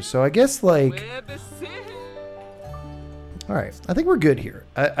space here. So I guess like, all right, I think we're good here.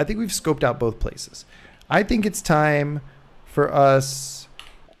 I think we've scoped out both places. I think it's time for us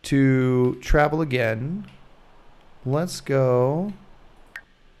to travel again. Let's go.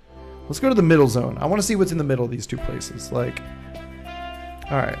 Let's go to the middle zone. I want to see what's in the middle of these two places. Like,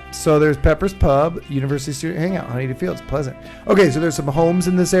 all right. So there's Pepper's Pub, University Student Hangout, Honeydew Fields, Pleasant. Okay, so there's some homes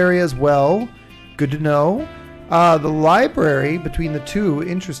in this area as well. Good to know. The library between the two,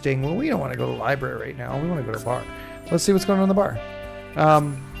 interesting. Well, we don't want to go to the library right now. We want to go to the bar. Let's see what's going on in the bar.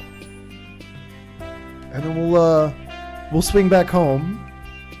 And then we'll swing back home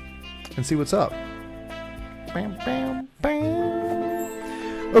and see what's up. Bam, bam,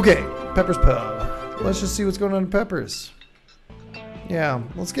 bam. Okay, Pepper's Pub. Let's just see what's going on in Pepper's. Yeah,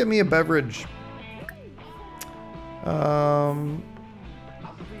 let's get me a beverage.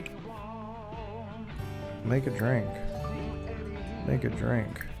 Make a drink. Make a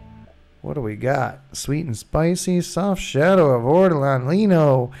drink. What do we got? Sweet and spicy, soft shadow of Ortolan,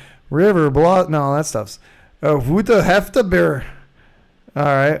 Lino, River, Blah. No, that stuff's. Vuta Heftabeer. All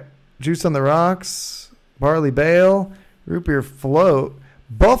right. Juice on the rocks. Barley Bale. Root beer float.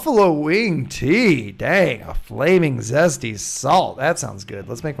 Buffalo wing tea. Dang, a flaming zesty salt. That sounds good.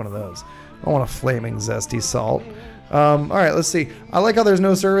 Let's make one of those. I want a flaming zesty salt. All right, let's see. I like how there's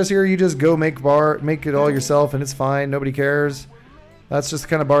no service here. You just go make it all yourself, and it's fine. Nobody cares. That's just the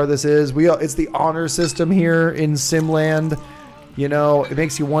kind of bar this is. It's the honor system here in Simland. You know, it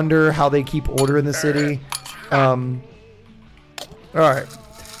makes you wonder how they keep order in the city. All right.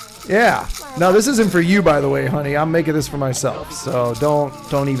 Yeah. Now, this isn't for you, by the way, honey. I'm making this for myself. So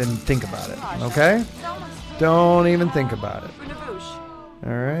don't even think about it. Okay? Don't even think about it.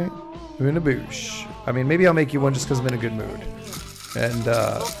 All right. Unaboosh. I mean, maybe I'll make you one just because I'm in a good mood. And,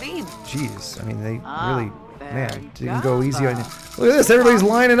 jeez. I mean, they really, man, didn't go easy on you. Look at this. Everybody's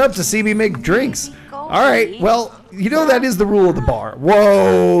lining up to see me make drinks. All right. Well, you know that is the rule of the bar.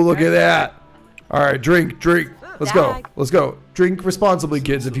 Whoa, look at that. All right, drink. Let's go. Let's go. Drink responsibly,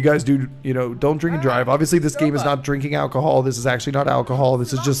 kids. If you guys do, don't drink and drive. Obviously, this game is not drinking alcohol. This is actually not alcohol.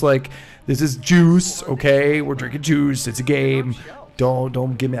 This is just like, this is juice, okay? We're drinking juice. It's a game.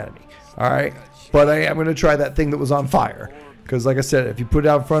 Don't get mad at me. All right? But I am going to try that thing that was on fire. Because like I said, if you put it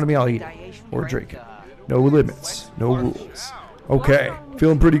out in front of me, I'll eat it. Or drink it. No limits. No rules. Okay.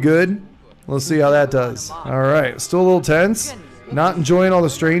 Feeling pretty good? Let's see how that does. All right. Still a little tense. Not enjoying all the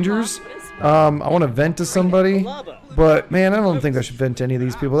strangers. I want to vent to somebody. But, man, I don't think I should vent to any of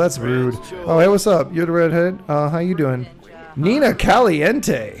these people. That's rude. Oh, hey, what's up? You're the redhead? How you doing? Nina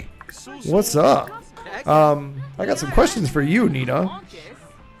Caliente. What's up? I got some questions for you, Nina.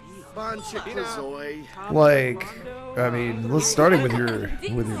 Like, I mean, let's start it with your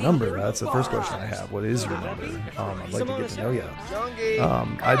number. That's the first question I have. What is your number? I'd like to get to know you.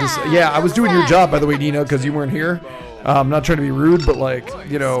 I was doing your job, by the way, Nina, because you weren't here. I'm not trying to be rude, but like,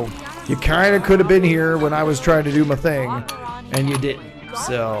 you kind of could have been here when I was trying to do my thing, and you didn't.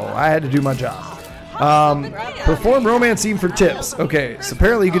 So I had to do my job. Perform romance scene for tips. Okay, so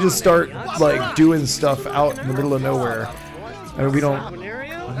apparently you could just start like doing stuff out in the middle of nowhere. I mean, we don't.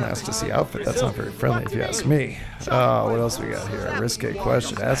 Nice to see outfit. That's not very friendly if you ask me. What else we got here? A risque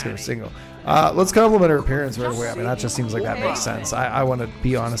question. Ask her single. Let's compliment her appearance right away. I mean, that just seems like that makes sense. I want to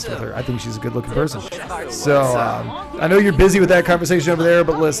be honest with her. I think she's a good-looking person. So I know you're busy with that conversation over there,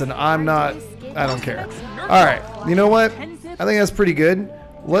 but listen, I'm not. I don't care. All right. You know what? I think that's pretty good.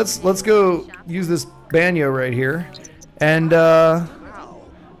 Let's go use this banyo right here, and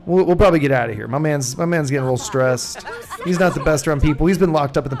we'll probably get out of here. My man's getting a little stressed. He's not the best around people. He's been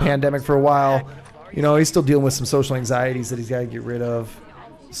locked up in the pandemic for a while. He's still dealing with some social anxieties that he's got to get rid of.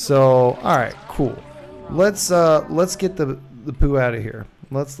 So, all right, cool. Let's get the poo out of here.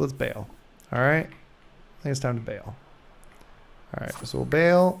 Let's bail. All right. I think it's time to bail. All right, so we'll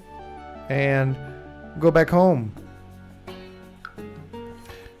bail and go back home.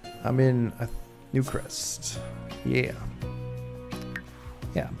 I'm in Newcrest. Yeah.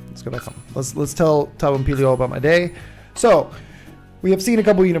 Yeah, let's go back home. Let's tell Tom and Peely all about my day. So, we have seen a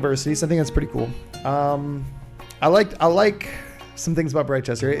couple universities. I think that's pretty cool. I like some things about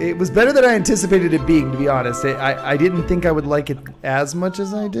Brightchester. It was better than I anticipated it being, to be honest. I didn't think I would like it as much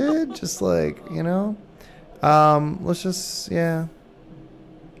as I did. Just like, let's just, yeah.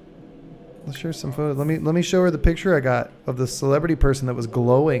 Let's share some photos. Let me show her the picture I got of the celebrity person that was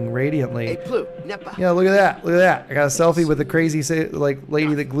glowing radiantly. Yeah, look at that. Look at that. I got a selfie with the crazy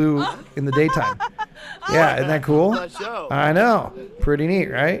lady that glue in the daytime. Yeah, isn't that cool? I know. Pretty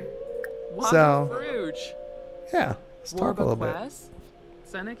neat, right? So, yeah. Let's talk a little bit.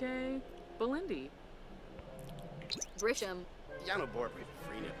 Seneca, Belindi. Grisham. Yano Borby,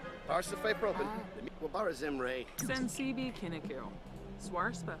 Freenip. Parsify Propin. Wabara Zemre. Sensibi Kiniku.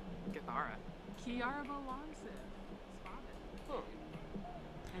 Swarspa, Gathara. Kiara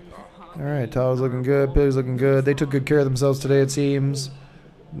All right, Tao's looking good. Billy's looking good. They took good care of themselves today, it seems.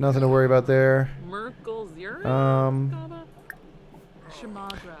 Nothing to worry about there. Merkel Zero. All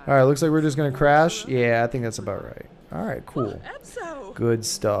right, looks like we're just gonna crash. Yeah, I think that's about right. All right, cool. Good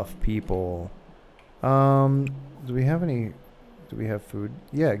stuff, people. Do we have any? Do we have food?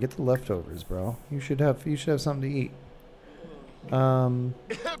 Yeah, get the leftovers, bro. You should have something to eat.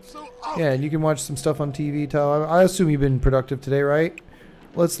 Yeah, and you can watch some stuff on TV, Tal. I assume you've been productive today, right?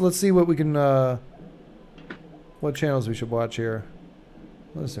 Let's see what we can. What channels we should watch here?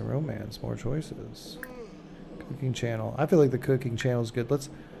 Listen, romance, more choices. Cooking channel. I feel like the cooking channel is good. Let's.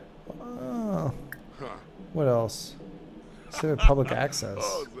 What else? Instead of public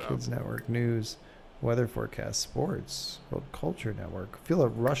access, Kids Network, news, weather forecast, sports, World Culture Network. Feel a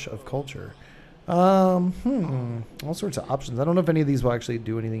rush of culture. All sorts of options. I don't know if any of these will actually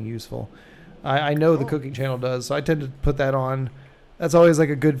do anything useful. I know the cooking channel does, so I tend to put that on. That's always like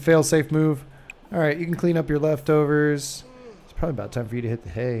a good fail-safe move. All right, you can clean up your leftovers. It's probably about time for you to hit the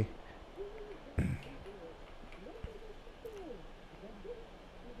hay.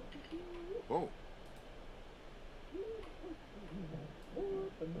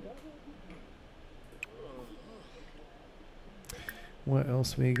 What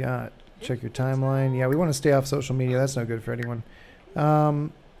else we got? Check your timeline. Yeah, we want to stay off social media. That's no good for anyone.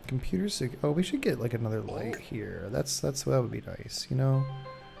 Computers. Oh, we should get like another light here. That would be nice. You know,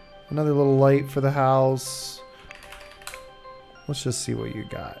 another little light for the house. Let's just see what you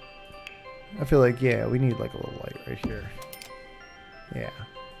got. I feel like, yeah, we need like a little light right here. Yeah,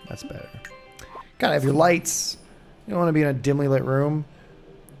 that's better. Gotta have your lights. You don't want to be in a dimly lit room.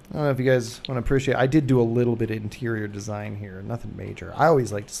 I don't know if you guys want to appreciate. I did do a little bit of interior design here, nothing major. I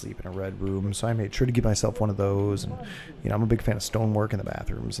always like to sleep in a red room, so I made sure to give myself one of those. And you know, I'm a big fan of stonework in the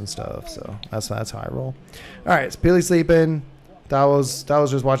bathrooms and stuff, so that's how I roll. All right, so Peely's sleeping. That was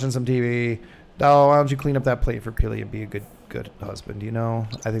just watching some TV. Dal, why don't you clean up that plate for Peely and be a good husband? You know,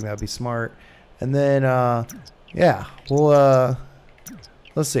 I think that'd be smart. And then, yeah, we'll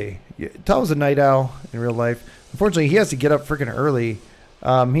let's see. Dal was a night owl in real life. Unfortunately, he has to get up freaking early.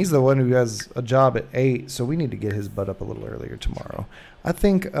 He's the one who has a job at 8, so we need to get his butt up a little earlier tomorrow. I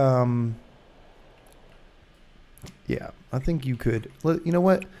think, yeah, I think you could. You know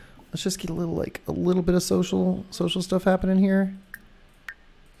what? Let's just get a little bit of social stuff happening here.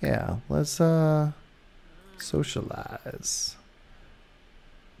 Yeah, let's socialize.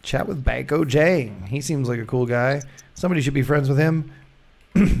 Chat with Banko Jang. He seems like a cool guy. Somebody should be friends with him.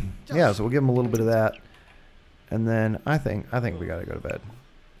 Yeah, so we'll give him a little bit of that. And then I think we gotta go to bed.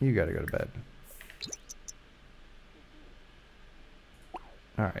 You gotta go to bed.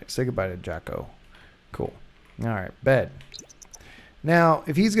 Alright, say goodbye to Jacko. Cool. Alright, bed. Now,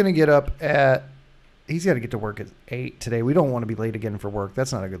 if he's gonna get up at... He's gotta get to work at 8 today. We don't want to be late again for work.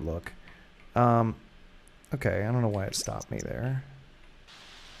 That's not a good look. Okay, I don't know why it stopped me there.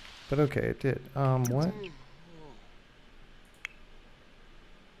 But okay, it did. What?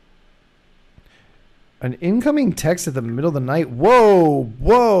 An incoming text at the middle of the night. Whoa,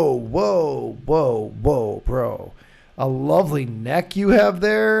 whoa, whoa, whoa, whoa, bro. A lovely neck you have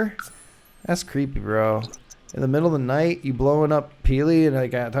there? That's creepy, bro. In the middle of the night, you blowing up Peely and like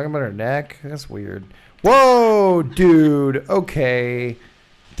talking about her neck? That's weird. Whoa, dude. Okay.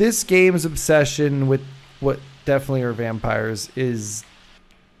 This game's obsession with what definitely are vampires is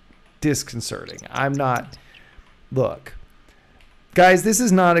disconcerting. I'm not... Look... Guys, this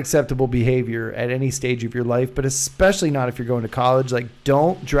is not acceptable behavior at any stage of your life, but especially not if you're going to college. Like,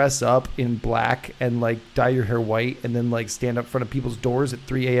 don't dress up in black and, like, dye your hair white and then, like, stand up in front of people's doors at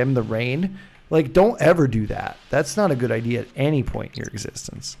 3 a.m. in the rain. Like, don't ever do that. That's not a good idea at any point in your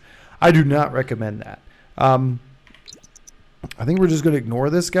existence. I do not recommend that. I think we're just going to ignore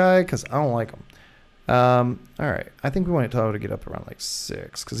this guy because I don't like him. All right. I think we want Taro to get up around, like,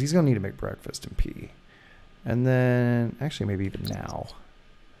 6 because he's going to need to make breakfast and pee. And then, actually, maybe even now.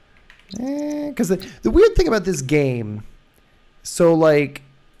 Because the weird thing about this game, so, like,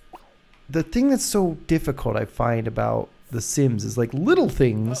 the thing that's so difficult, I find, about The Sims is, like, little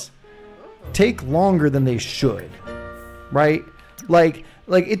things take longer than they should, right? Like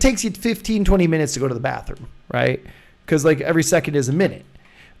it takes you 15, 20 minutes to go to the bathroom, right? Because, like, every second is a minute,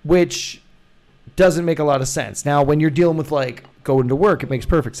 which doesn't make a lot of sense. Now, when you're dealing with, like, going to work, it makes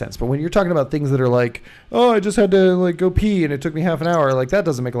perfect sense. But when you're talking about things that are like, oh, I just had to like go pee and it took me half an hour, like that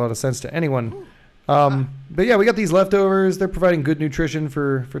doesn't make a lot of sense to anyone. But yeah, we got these leftovers. They're providing good nutrition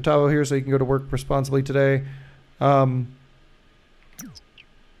for Tavo here, so he can go to work responsibly today. All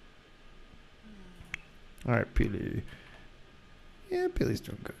right, Peely. Yeah, Peely's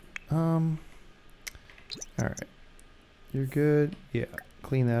doing good. All right, you're good. Yeah,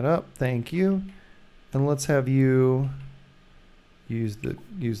 clean that up. Thank you. And let's have you use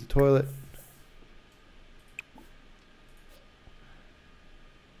the toilet.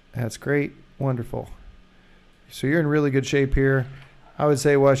 That's great. Wonderful. So you're in really good shape here. I would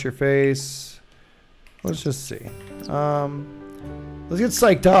say wash your face. Let's just see. Let's get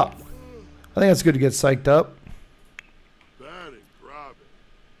psyched up. I think it's good to get psyched up.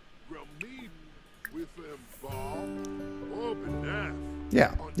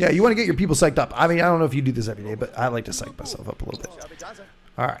 Yeah. Yeah, you want to get your people psyched up. I mean, I don't know if you do this every day, but I like to psych myself up a little bit.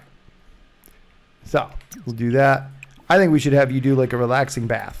 All right. So, we'll do that. I think we should have you do like a relaxing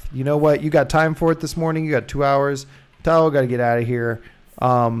bath. You know what? You got time for it this morning. You got 2 hours. Tao got to get out of here.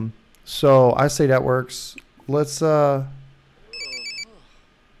 So I say that works. Let's, yeah,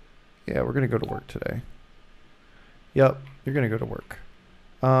 we're going to go to work today. Yep, you're going to go to work.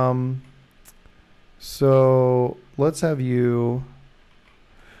 So let's have you,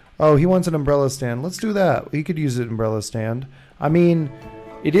 oh, he wants an umbrella stand. Let's do that. He could use an umbrella stand. I mean,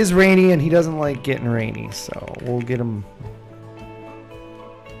 it is rainy and he doesn't like getting rainy, so we'll get him.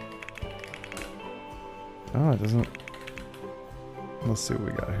 Oh, it doesn't. Let's see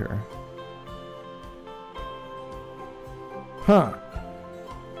what we got here. Huh.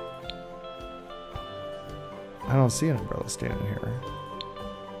 I don't see an umbrella stand in here.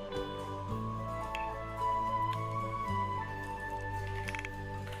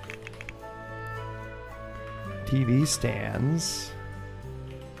 TV stands.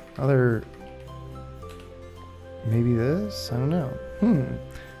 Other. Maybe this? I don't know.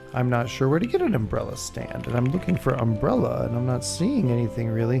 I'm not sure where to get an umbrella stand. And I'm looking for umbrella and I'm not seeing anything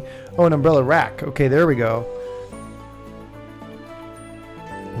really. Oh, an umbrella rack. Okay, there we go.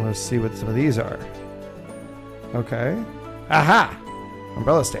 Let's see what some of these are. Okay. Aha!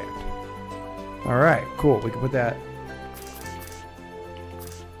 Umbrella stand. Alright, cool. We can put that.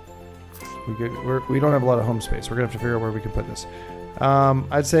 We don't have a lot of home space. We're going to have to figure out where we can put this.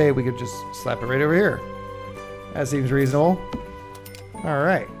 I'd say we could just slap it right over here. That seems reasonable.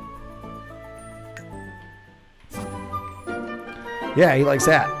 Alright. Yeah, he likes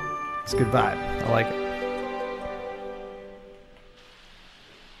that. It's a good vibe. I like it.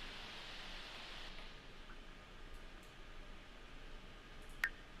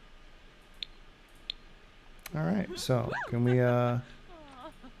 Alright, so can we, yeah,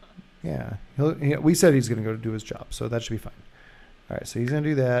 we said he's going to go do his job, so that should be fine. Alright, so he's going to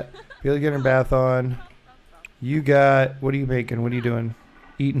do that. Be able to get her bath on. You got, what are you making? What are you doing?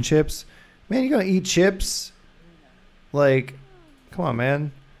 Eating chips? Man, you going to eat chips? Like, come on,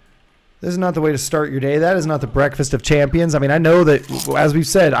 man. This is not the way to start your day. That is not the breakfast of champions. I mean, I know that, as we've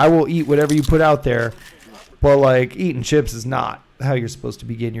said, I will eat whatever you put out there. But, like, eating chips is not how you're supposed to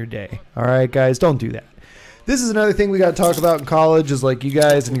begin your day. Alright, guys? Don't do that. This is another thing we got to talk about in college is like you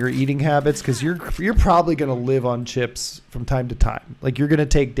guys and your eating habits, because you're probably going to live on chips from time to time. Like you're going to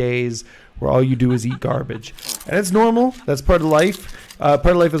take days where all you do is eat garbage, and it's normal. That's part of life. Part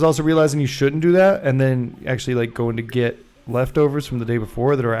of life is also realizing you shouldn't do that, and then actually like going to get leftovers from the day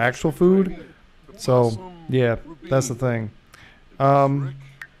before that are actual food. So yeah, that's the thing.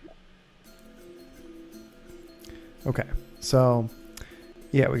 Okay, so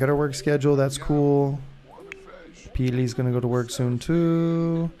yeah, we got our work schedule. That's cool. Peely's gonna go to work soon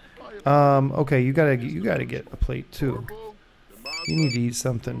too. Okay, you gotta get a plate too. You need to eat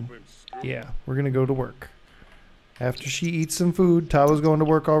something. Yeah, we're gonna go to work. After she eats some food, Tawa's going to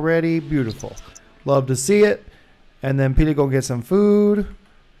work already. Beautiful. Love to see it. And then Peely gonna get some food.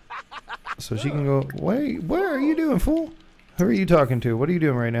 So she can go, wait, what are you doing, fool? Who are you talking to? What are you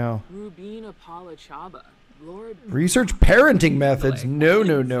doing right now? Rubina Paula Chaba. Lord Research parenting methods. No,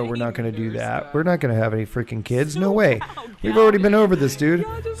 we're not going to do that. We're not going to have any freaking kids. No way. We've already been over this, dude.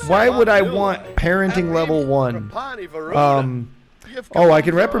 Why would I want parenting level 1? Oh, I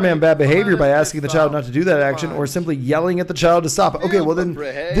can reprimand bad behavior by asking the child not to do that action or simply yelling at the child to stop. Okay, well then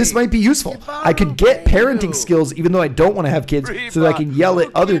this might be useful. I could get parenting skills even though I don't want to have kids so that I can yell at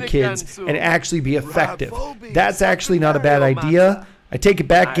other kids and actually be effective. That's actually not a bad idea. I take it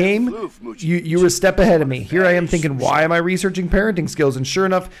back, game. You were a step ahead of me. Here I am thinking, why am I researching parenting skills? And sure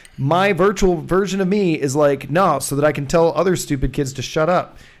enough, my virtual version of me is like, no, so that I can tell other stupid kids to shut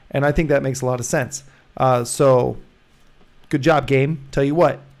up. And I think that makes a lot of sense. So, good job, game. Tell you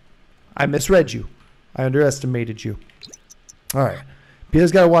what, I misread you. I underestimated you. All right.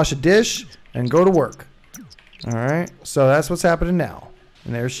 Peter's got to wash a dish and go to work. All right. So that's what's happening now.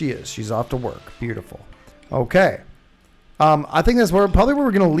 And there she is. She's off to work. Beautiful. Okay. I think that's probably where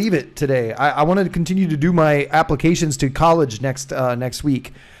we're going to leave it today. I wanted to continue to do my applications to college next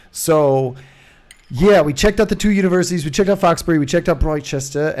week. So Yeah, we checked out the 2 universities. We checked out Foxbury. We checked out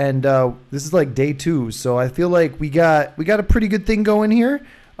Rochester, and this is like day 2. So I feel like we got a pretty good thing going here.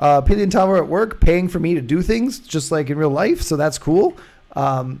 Pili and Tower at work, paying for me to do things just like in real life. So that's cool.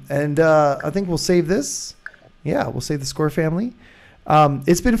 And I think we'll save this. Yeah, we'll save the Score family.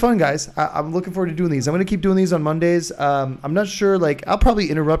 It's been fun, guys. I'm looking forward to doing these. I'm going to keep doing these on Mondays. I'm not sure. Like, I'll probably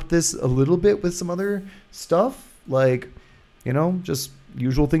interrupt this a little bit with some other stuff, like, you know, just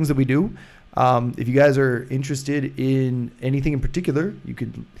usual things that we do. If you guys are interested in anything in particular, you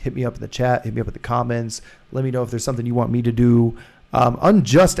could hit me up in the chat, hit me up in the comments. Let me know if there's something you want me to do.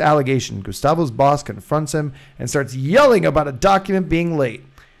 Unjust allegation. Gustavo's boss confronts him and starts yelling about a document being late.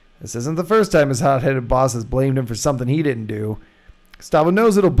 This isn't the first time his hot-headed boss has blamed him for something he didn't do. Gustavo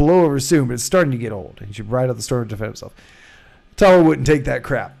knows it'll blow over soon, but it's starting to get old. He should ride out the storm to defend himself. Tower wouldn't take that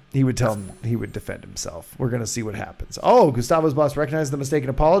crap. He would tell him he would defend himself. We're going to see what happens. Oh, Gustavo's boss recognizes the mistake and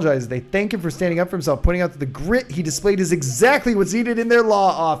apologizes. They thank him for standing up for himself, pointing out that the grit he displayed is exactly what's needed in their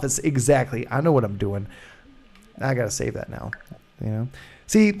law office. Exactly. I know what I'm doing. I got to save that now. You know,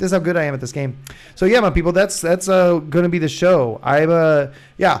 see, this is how good I am at this game. So yeah, my people, that's going to be the show.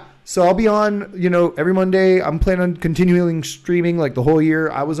 Yeah. So I'll be on, you know, every Monday. I'm planning on continuing streaming like the whole year.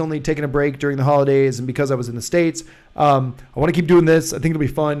 I was only taking a break during the holidays, and because I was in the States, I want to keep doing this. I think it'll be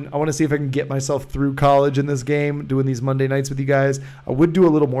fun. I want to see if I can get myself through college in this game, doing these Monday nights with you guys. I would do a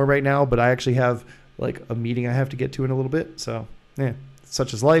little more right now, but I actually have like a meeting I have to get to in a little bit. So yeah,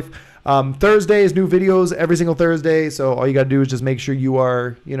 such is life. Thursdays, new videos every single Thursday. So all you got to do is just make sure you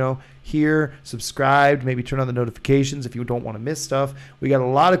are, you know, here, subscribed, maybe turn on the notifications if you don't want to miss stuff. We got a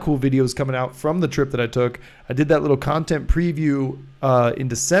lot of cool videos coming out from the trip that I took. I did that little content preview in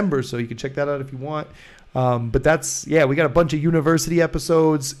December, so you can check that out if you want. But that's, yeah, we got a bunch of university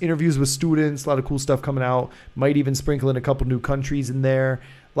episodes, interviews with students, a lot of cool stuff coming out. Might even sprinkle in a couple new countries in there.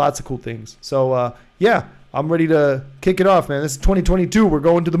 Lots of cool things. So, yeah, I'm ready to kick it off, man. This is 2022. We're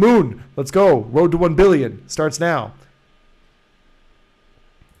going to the moon. Let's go. Road to 1 billion starts now.